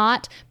is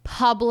not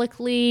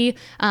publicly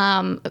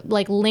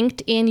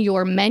linked in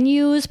your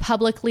menus,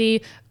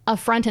 publicly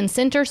front and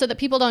center, so that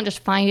people don't just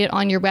find it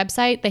on your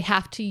website. They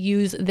have to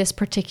use this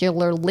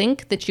particular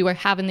link that you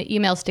have in the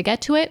emails to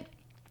get to it.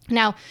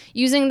 Now,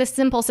 using this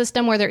simple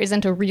system where there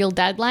isn't a real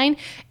deadline,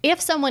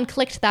 if someone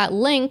clicked that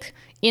link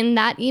in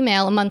that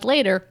email a month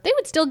later, they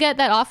would still get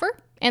that offer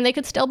and they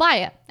could still buy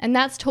it. And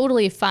that's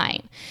totally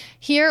fine.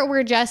 Here,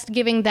 we're just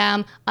giving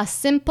them a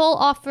simple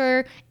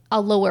offer,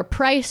 a lower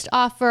priced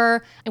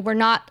offer, and we're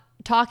not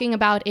talking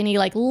about any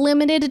like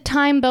limited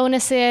time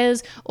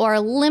bonuses or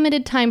a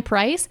limited time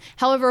price.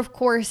 However, of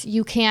course,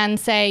 you can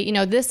say,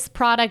 this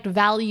product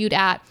valued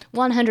at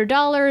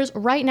 $100,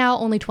 right now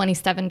only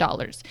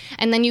 $27.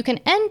 And then you can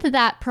end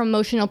that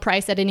promotional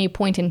price at any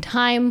point in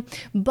time.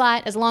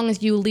 But as long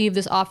as you leave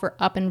this offer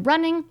up and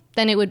running,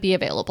 then it would be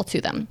available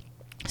to them.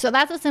 So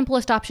that's the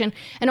simplest option.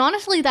 And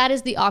honestly, that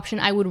is the option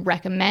I would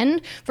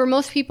recommend for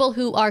most people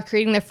who are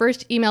creating their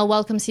first email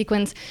welcome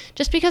sequence,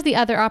 just because the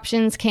other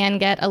options can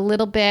get a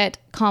little bit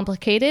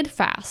complicated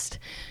fast.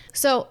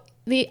 So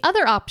the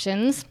other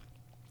options,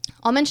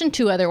 I'll mention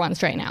two other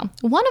ones right now.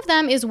 One of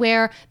them is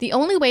where the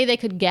only way they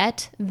could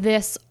get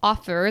this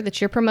offer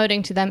that you're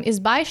promoting to them is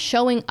by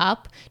showing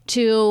up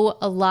to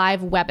a live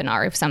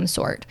webinar of some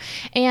sort.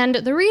 And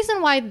the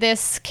reason why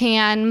this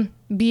can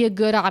be a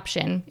good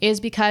option is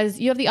because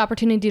you have the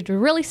opportunity to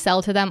really sell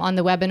to them on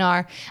the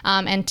webinar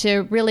and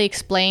to really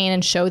explain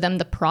and show them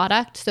the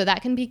product. So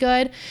that can be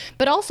good.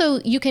 But also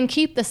you can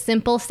keep the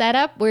simple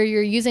setup where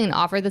you're using an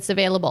offer that's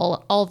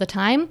available all the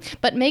time,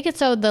 but make it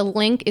so the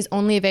link is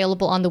only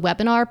available on the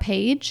webinar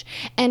page.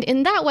 And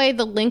in that way,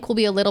 the link will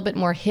be a little bit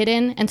more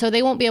hidden. And so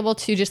they won't be able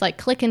to just like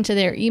click into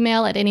their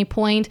email at any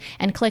point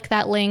and click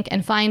that link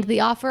and find the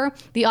offer.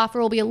 The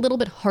offer will be a little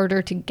bit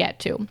harder to get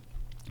to.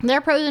 There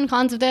are pros and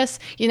cons of this.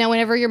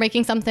 Whenever you're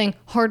making something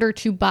harder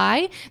to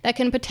buy, that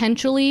can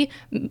potentially,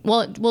 it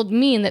will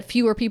mean that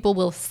fewer people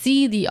will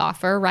see the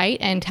offer, right,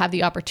 and have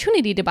the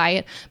opportunity to buy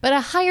it, but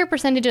a higher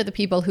percentage of the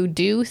people who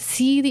do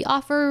see the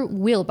offer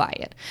will buy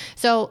it.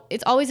 So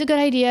it's always a good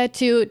idea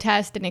to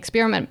test and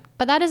experiment,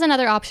 but that is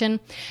another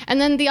option.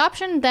 And then the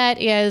option that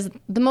is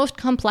the most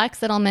complex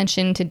that I'll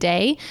mention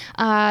today,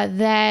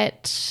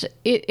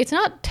 it's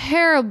not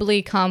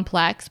terribly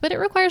complex, but it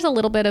requires a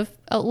little bit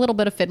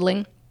of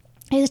fiddling,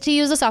 is to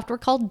use a software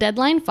called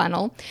Deadline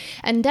Funnel.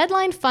 And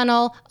Deadline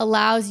Funnel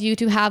allows you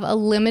to have a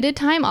limited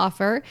time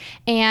offer,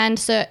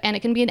 and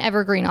it can be an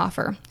evergreen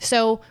offer.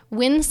 So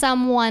when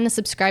someone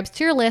subscribes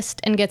to your list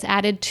and gets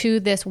added to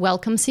this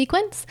welcome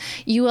sequence,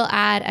 you will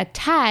add a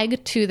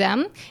tag to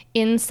them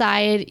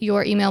inside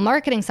your email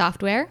marketing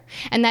software,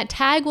 and that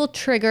tag will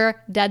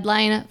trigger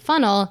Deadline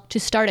Funnel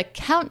to start a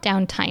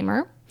countdown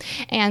timer.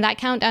 And that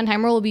countdown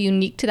timer will be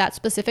unique to that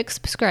specific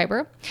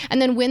subscriber.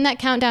 And then when that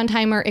countdown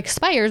timer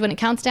expires, when it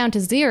counts down to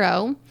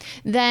 0,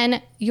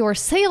 then your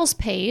sales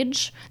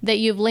page that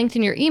you've linked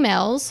in your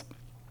emails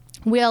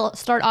will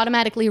start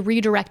automatically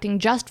redirecting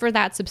just for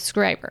that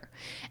subscriber.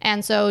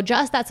 And so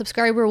just that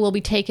subscriber will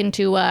be taken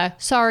to a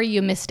sorry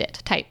you missed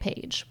it type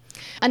page.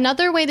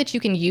 Another way that you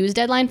can use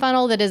Deadline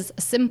Funnel that is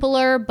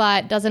simpler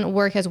but doesn't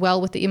work as well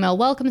with the email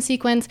welcome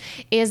sequence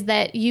is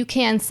that you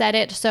can set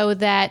it so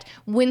that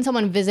when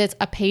someone visits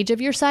a page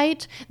of your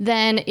site,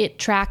 then it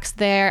tracks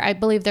their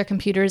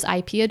computer's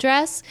IP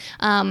address,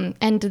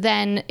 and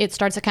then it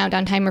starts a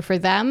countdown timer for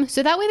them.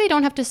 So that way they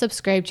don't have to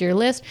subscribe to your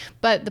list.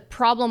 But the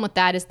problem with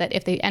that is that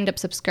if they end up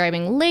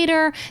subscribing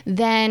later,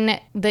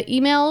 then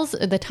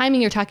the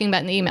timing you're talking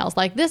about in the emails,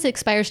 like this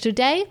expires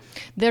today,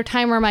 their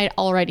timer might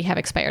already have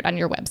expired on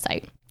your website.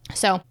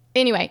 So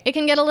anyway, it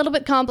can get a little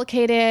bit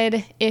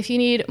complicated. If you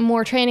need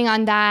more training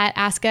on that,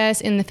 ask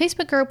us in the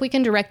Facebook group. We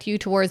can direct you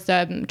towards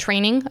the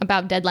training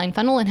about Deadline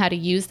Funnel and how to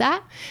use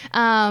that.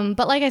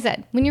 But like I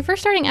said, when you're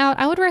first starting out,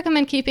 I would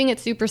recommend keeping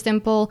it super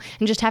simple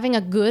and just having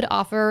a good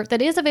offer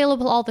that is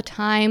available all the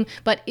time,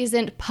 but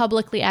isn't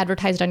publicly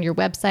advertised on your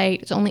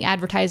website. It's only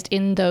advertised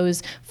in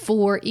those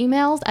 4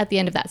 emails at the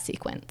end of that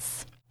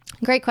sequence.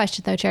 Great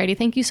question though, Charity.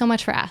 Thank you so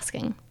much for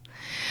asking.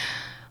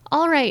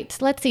 All right,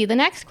 let's see. The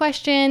next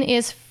question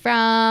is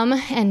from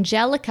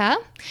Angelica.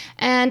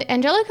 And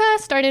Angelica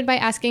started by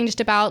asking just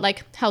about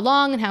like how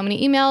long and how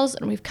many emails,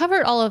 and we've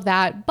covered all of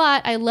that.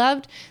 But I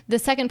loved the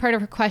second part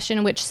of her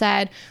question, which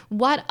said,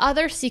 what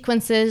other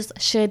sequences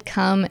should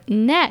come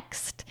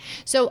next?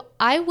 So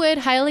I would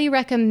highly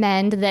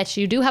recommend that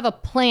you do have a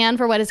plan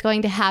for what is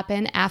going to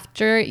happen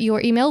after your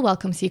email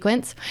welcome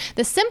sequence.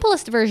 The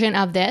simplest version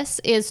of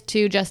this is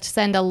to just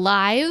send a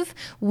live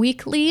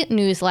weekly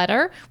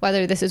newsletter,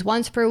 whether this is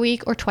once per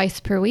week or twice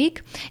per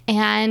week,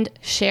 and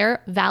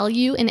share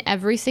value in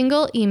every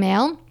single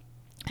email.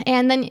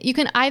 And then you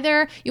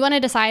want to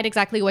decide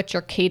exactly what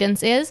your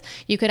cadence is.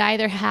 You could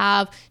either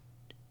have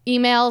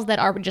emails that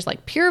are just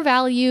like pure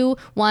value,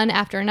 one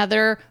after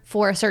another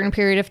for a certain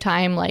period of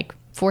time, like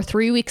for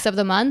 3 weeks of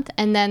the month,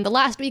 and then the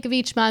last week of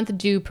each month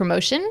do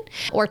promotion,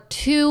 or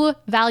 2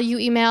 value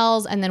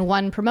emails and then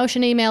 1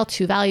 promotion email,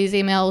 2 values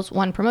emails,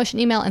 1 promotion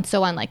email, and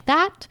so on like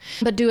that,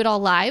 but do it all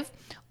live.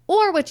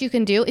 Or what you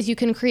can do is you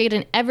can create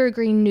an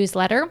evergreen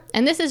newsletter,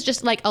 and this is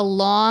just like a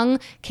long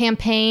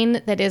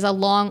campaign that is a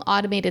long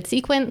automated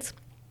sequence.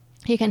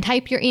 You can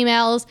type your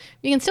emails.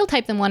 You can still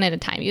type them one at a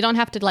time. You don't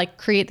have to like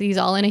create these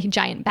all in a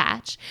giant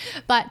batch,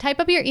 but type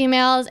up your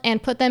emails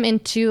and put them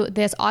into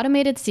this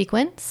automated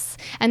sequence.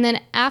 And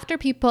then after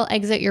people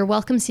exit your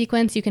welcome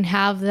sequence, you can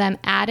have them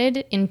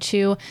added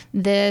into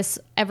this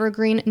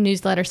evergreen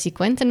newsletter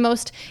sequence, and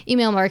most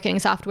email marketing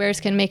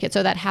softwares can make it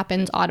so that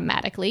happens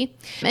automatically.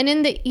 And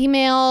in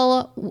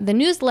the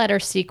newsletter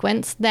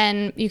sequence,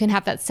 then you can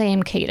have that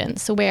same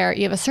cadence where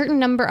you have a certain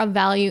number of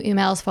value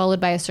emails followed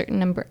by a certain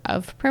number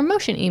of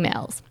promotion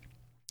emails.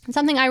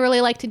 Something I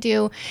really like to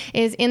do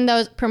is in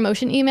those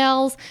promotion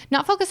emails,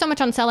 not focus so much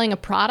on selling a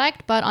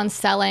product, but on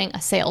selling a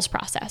sales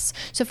process.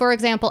 So for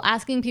example,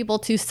 asking people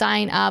to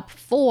sign up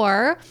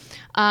for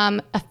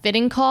a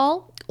fitting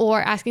call,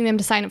 or asking them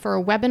to sign up for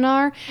a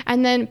webinar,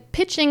 and then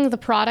pitching the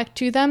product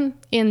to them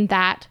in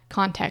that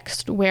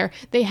context where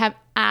they have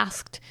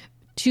asked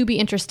to be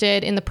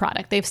interested in the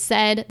product. They've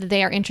said that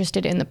they are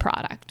interested in the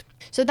product.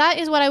 So that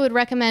is what I would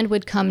recommend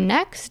would come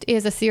next,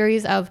 is a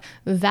series of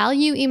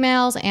value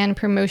emails and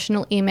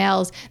promotional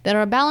emails that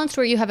are balanced,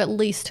 where you have at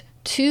least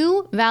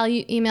 2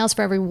 value emails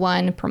for every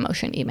 1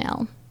 promotion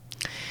email.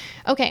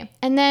 Okay,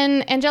 and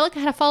then Angelica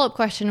had a follow-up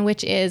question,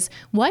 which is,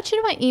 what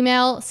should my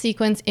email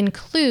sequence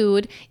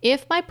include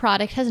if my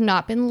product has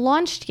not been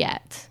launched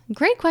yet?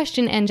 Great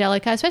question,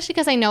 Angelica, especially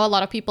because I know a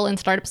lot of people in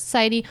Startup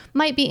Society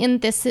might be in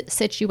this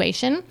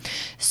situation.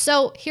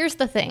 So here's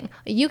the thing.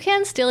 You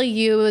can still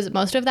use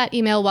most of that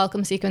email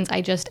welcome sequence I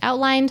just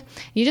outlined.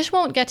 You just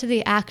won't get to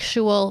the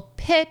actual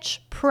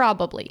pitch,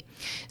 probably.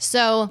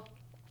 So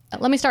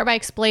let me start by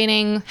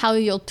explaining how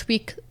you'll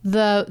tweak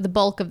the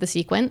bulk of the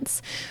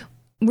sequence.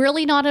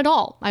 Really not at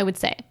all, I would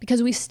say,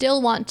 because we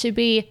still want to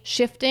be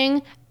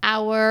shifting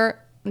our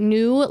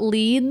new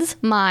lead's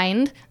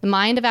mind, the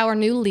mind of our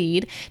new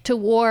lead,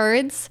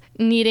 towards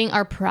needing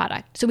our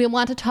product. So we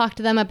want to talk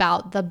to them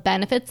about the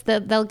benefits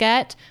that they'll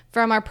get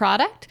from our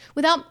product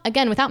without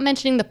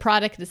mentioning the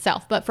product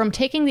itself, but from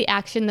taking the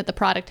action that the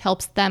product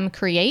helps them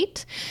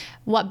create.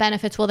 What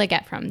benefits will they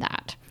get from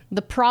that?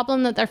 The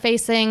problem that they're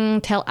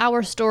facing, tell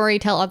our story,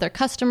 tell other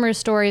customers'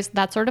 stories,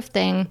 that sort of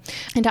thing,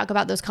 and talk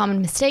about those common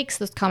mistakes,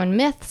 those common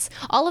myths.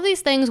 All of these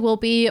things will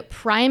be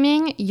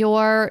priming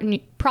your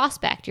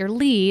prospect, your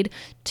lead,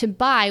 to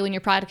buy when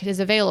your product is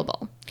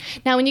available.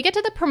 Now, when you get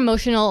to the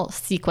promotional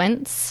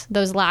sequence,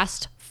 those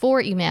last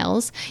 4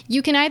 emails,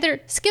 you can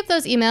either skip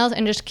those emails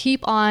and just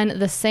keep on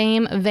the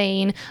same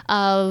vein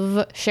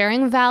of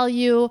sharing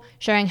value,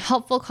 sharing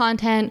helpful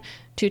content,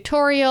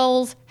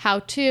 tutorials,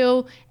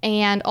 how-to,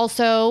 and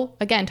also,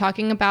 again,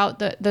 talking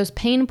about those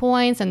pain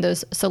points and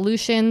those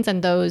solutions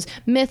and those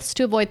myths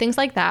to avoid, things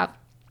like that.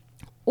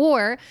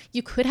 Or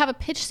you could have a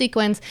pitch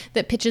sequence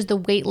that pitches the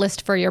wait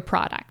list for your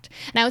product.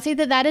 And I would say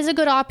that that is a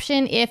good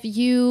option if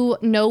you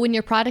know when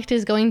your product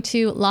is going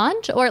to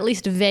launch, or at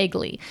least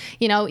vaguely.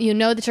 You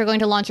know that you're going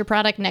to launch your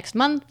product next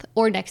month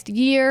or next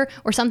year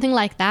or something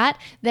like that.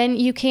 Then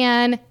you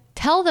can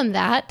tell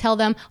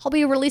them, I'll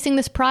be releasing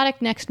this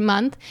product next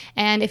month.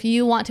 And if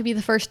you want to be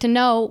the first to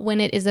know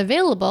when it is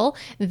available,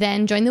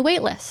 then join the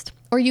wait list.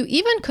 Or you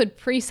even could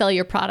pre-sell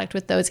your product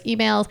with those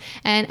emails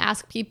and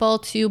ask people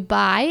to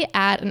buy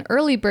at an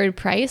early bird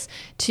price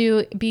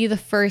to be the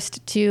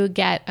first to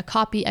get a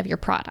copy of your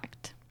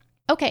product.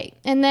 Okay,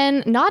 and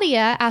then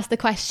Nadia asked the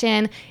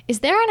question,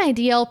 is there an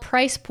ideal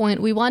price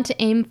point we want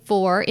to aim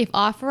for if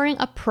offering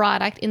a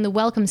product in the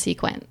welcome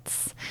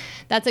sequence?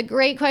 That's a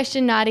great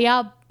question,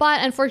 Nadia.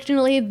 But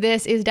unfortunately,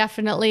 this is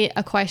definitely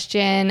a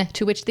question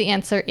to which the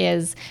answer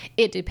is,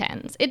 it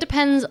depends. It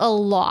depends a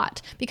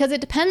lot because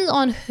it depends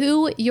on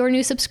who your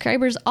new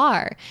subscribers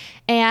are.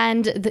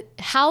 And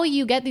how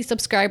you get these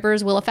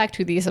subscribers will affect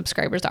who these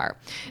subscribers are.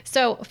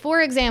 So,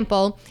 for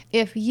example,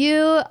 if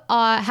you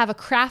have a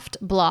craft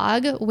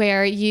blog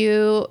where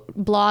you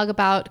blog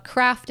about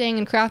crafting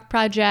and craft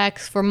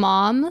projects for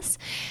moms,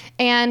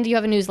 and you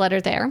have a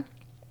newsletter there,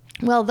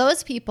 well,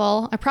 those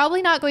people are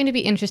probably not going to be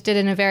interested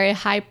in a very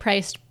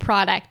high-priced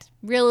product,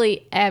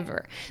 really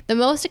ever. The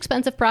most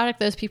expensive product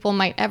those people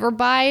might ever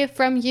buy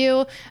from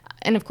you,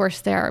 and of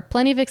course there are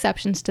plenty of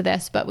exceptions to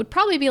this, but would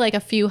probably be like a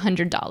few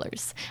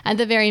 $100s at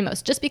the very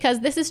most, just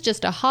because this is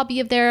just a hobby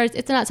of theirs.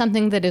 It's not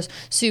something that is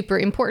super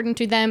important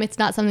to them. It's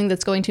not something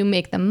that's going to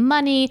make them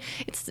money.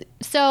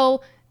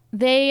 So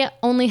they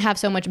only have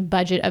so much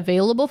budget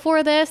available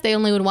for this. They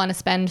only would want to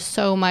spend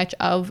so much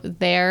of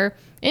their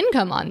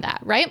income on that,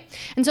 right?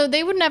 And so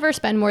they would never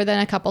spend more than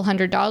a couple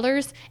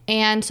 $100s.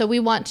 And so we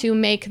want to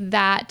make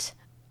that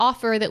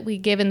offer that we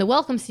give in the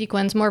welcome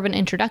sequence more of an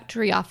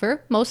introductory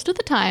offer most of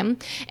the time.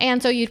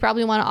 And so you'd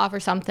probably want to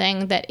offer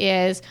something that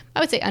is, I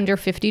would say, under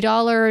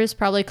 $50,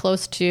 probably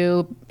close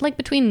to like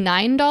between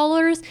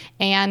 $9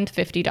 and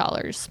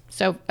 $50.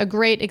 So a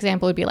great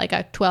example would be like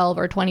a $12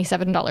 or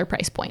 $27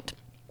 price point.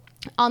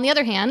 On the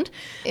other hand,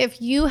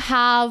 if you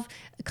have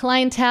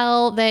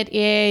clientele that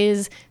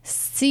is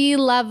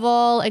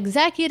C-level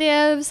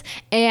executives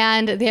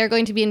and they're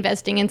going to be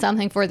investing in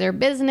something for their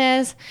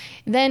business,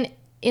 then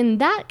in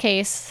that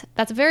case,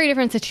 that's a very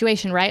different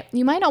situation, right?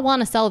 You might not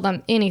want to sell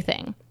them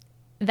anything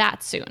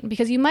that soon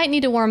because you might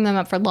need to warm them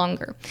up for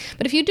longer.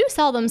 But if you do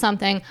sell them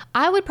something,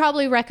 I would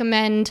probably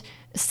recommend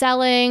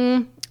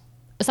selling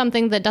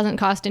something that doesn't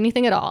cost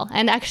anything at all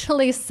and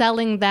actually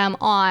selling them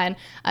on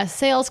a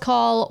sales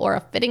call or a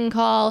fitting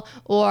call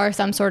or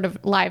some sort of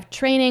live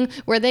training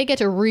where they get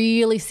to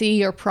really see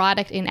your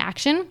product in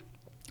action.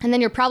 And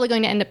then you're probably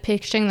going to end up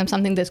pitching them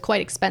something that's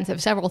quite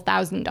expensive, several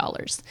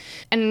 $1,000s.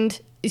 And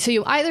so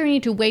you either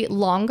need to wait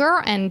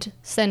longer and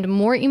send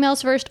more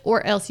emails first,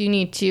 or else you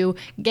need to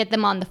get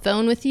them on the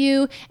phone with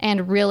you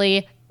and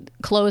really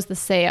close the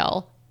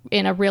sale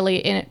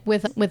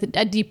with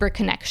a deeper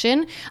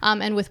connection,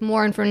 and with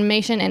more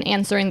information and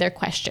answering their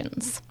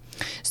questions.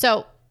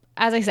 So,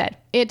 as I said,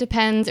 it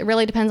depends. It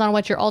really depends on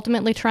what you're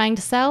ultimately trying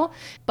to sell.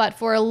 But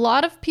for a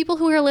lot of people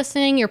who are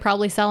listening, you're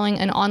probably selling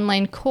an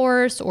online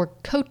course or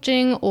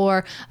coaching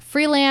or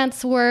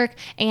freelance work,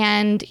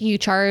 and you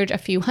charge a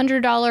few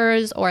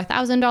 $100s or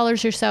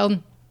 $1,000 or so.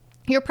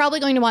 You're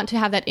probably going to want to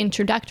have that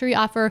introductory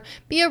offer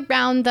be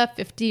around the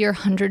 $50 or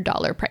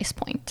 $100 price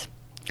point.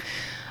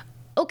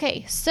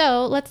 Okay,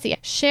 so let's see.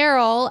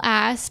 Cheryl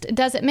asked,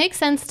 does it make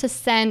sense to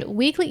send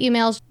weekly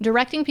emails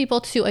directing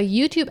people to a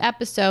YouTube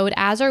episode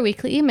as our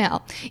weekly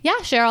email? Yeah,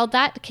 Cheryl,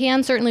 that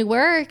can certainly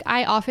work.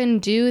 I often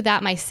do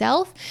that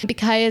myself,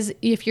 because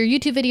if your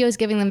YouTube video is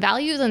giving them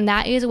value, then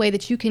that is a way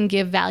that you can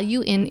give value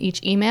in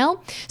each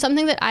email.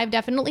 Something that I've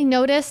definitely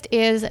noticed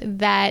is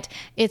that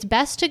it's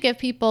best to give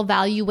people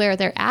value where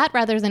they're at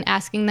rather than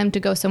asking them to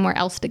go somewhere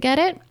else to get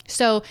it.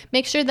 So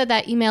make sure that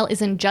that email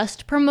isn't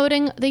just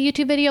promoting the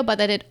YouTube video, but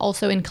that it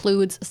also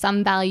includes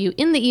some value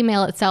in the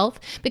email itself,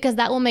 because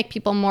that will make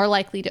people more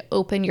likely to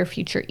open your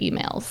future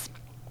emails.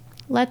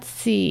 Let's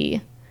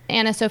see.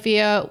 Anna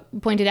Sophia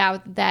pointed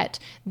out that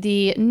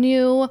the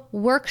new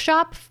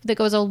workshop that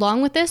goes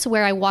along with this,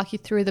 where I walk you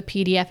through the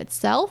PDF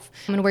itself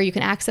and where you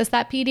can access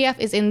that PDF,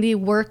 is in the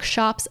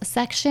workshops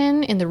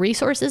section in the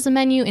resources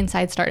menu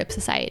inside Startup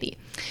Society.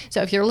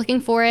 So if you're looking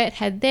for it,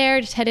 head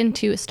there, just head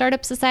into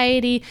Startup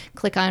Society,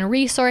 click on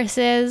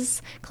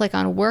resources, click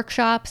on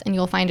workshops, and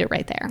you'll find it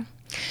right there.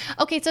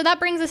 Okay, so that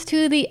brings us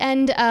to the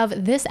end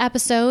of this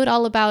episode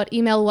all about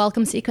email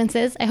welcome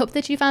sequences. I hope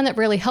that you found that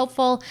really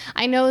helpful.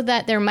 I know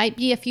that there might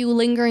be a few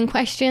lingering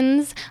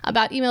questions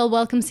about email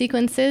welcome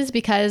sequences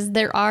because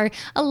there are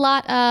a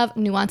lot of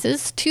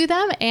nuances to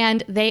them,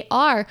 and they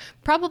are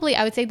probably,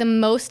 I would say, the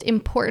most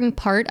important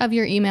part of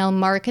your email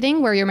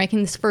marketing, where you're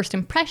making this first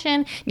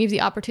impression. You have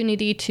the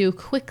opportunity to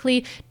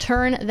quickly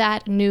turn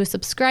that new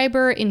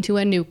subscriber into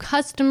a new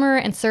customer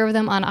and serve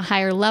them on a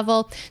higher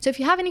level. So if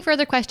you have any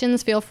further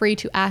questions, feel free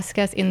to ask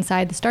us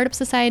inside the Startup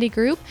Society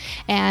group,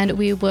 and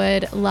we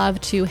would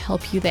love to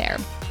help you there.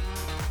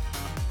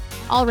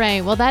 All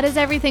right, well, that is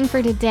everything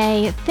for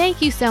today.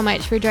 Thank you so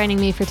much for joining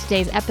me for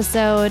today's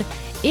episode.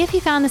 If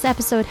you found this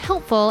episode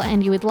helpful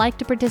and you would like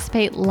to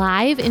participate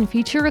live in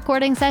future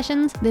recording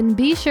sessions, then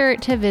be sure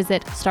to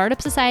visit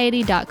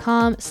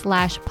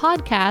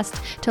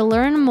startupsociety.com/podcast to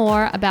learn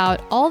more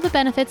about all the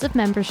benefits of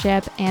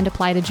membership and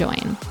apply to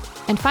join.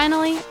 And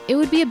finally, it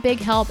would be a big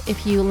help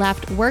if you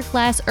left Work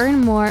Less, Earn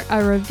More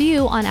a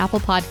review on Apple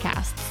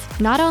Podcasts.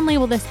 Not only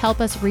will this help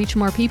us reach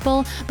more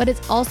people, but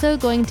it's also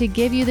going to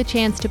give you the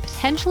chance to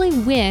potentially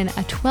win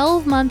a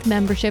 12-month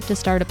membership to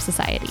Startup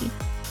Society.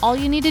 All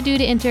you need to do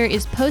to enter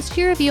is post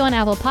your review on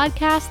Apple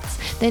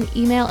Podcasts, then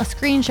email a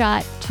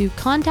screenshot to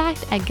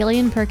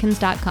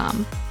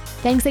contact@gillianperkins.com.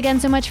 Thanks again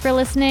so much for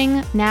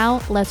listening.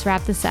 Now let's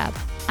wrap this up.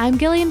 I'm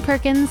Gillian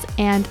Perkins,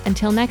 and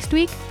until next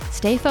week,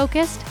 stay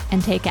focused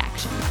and take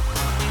action.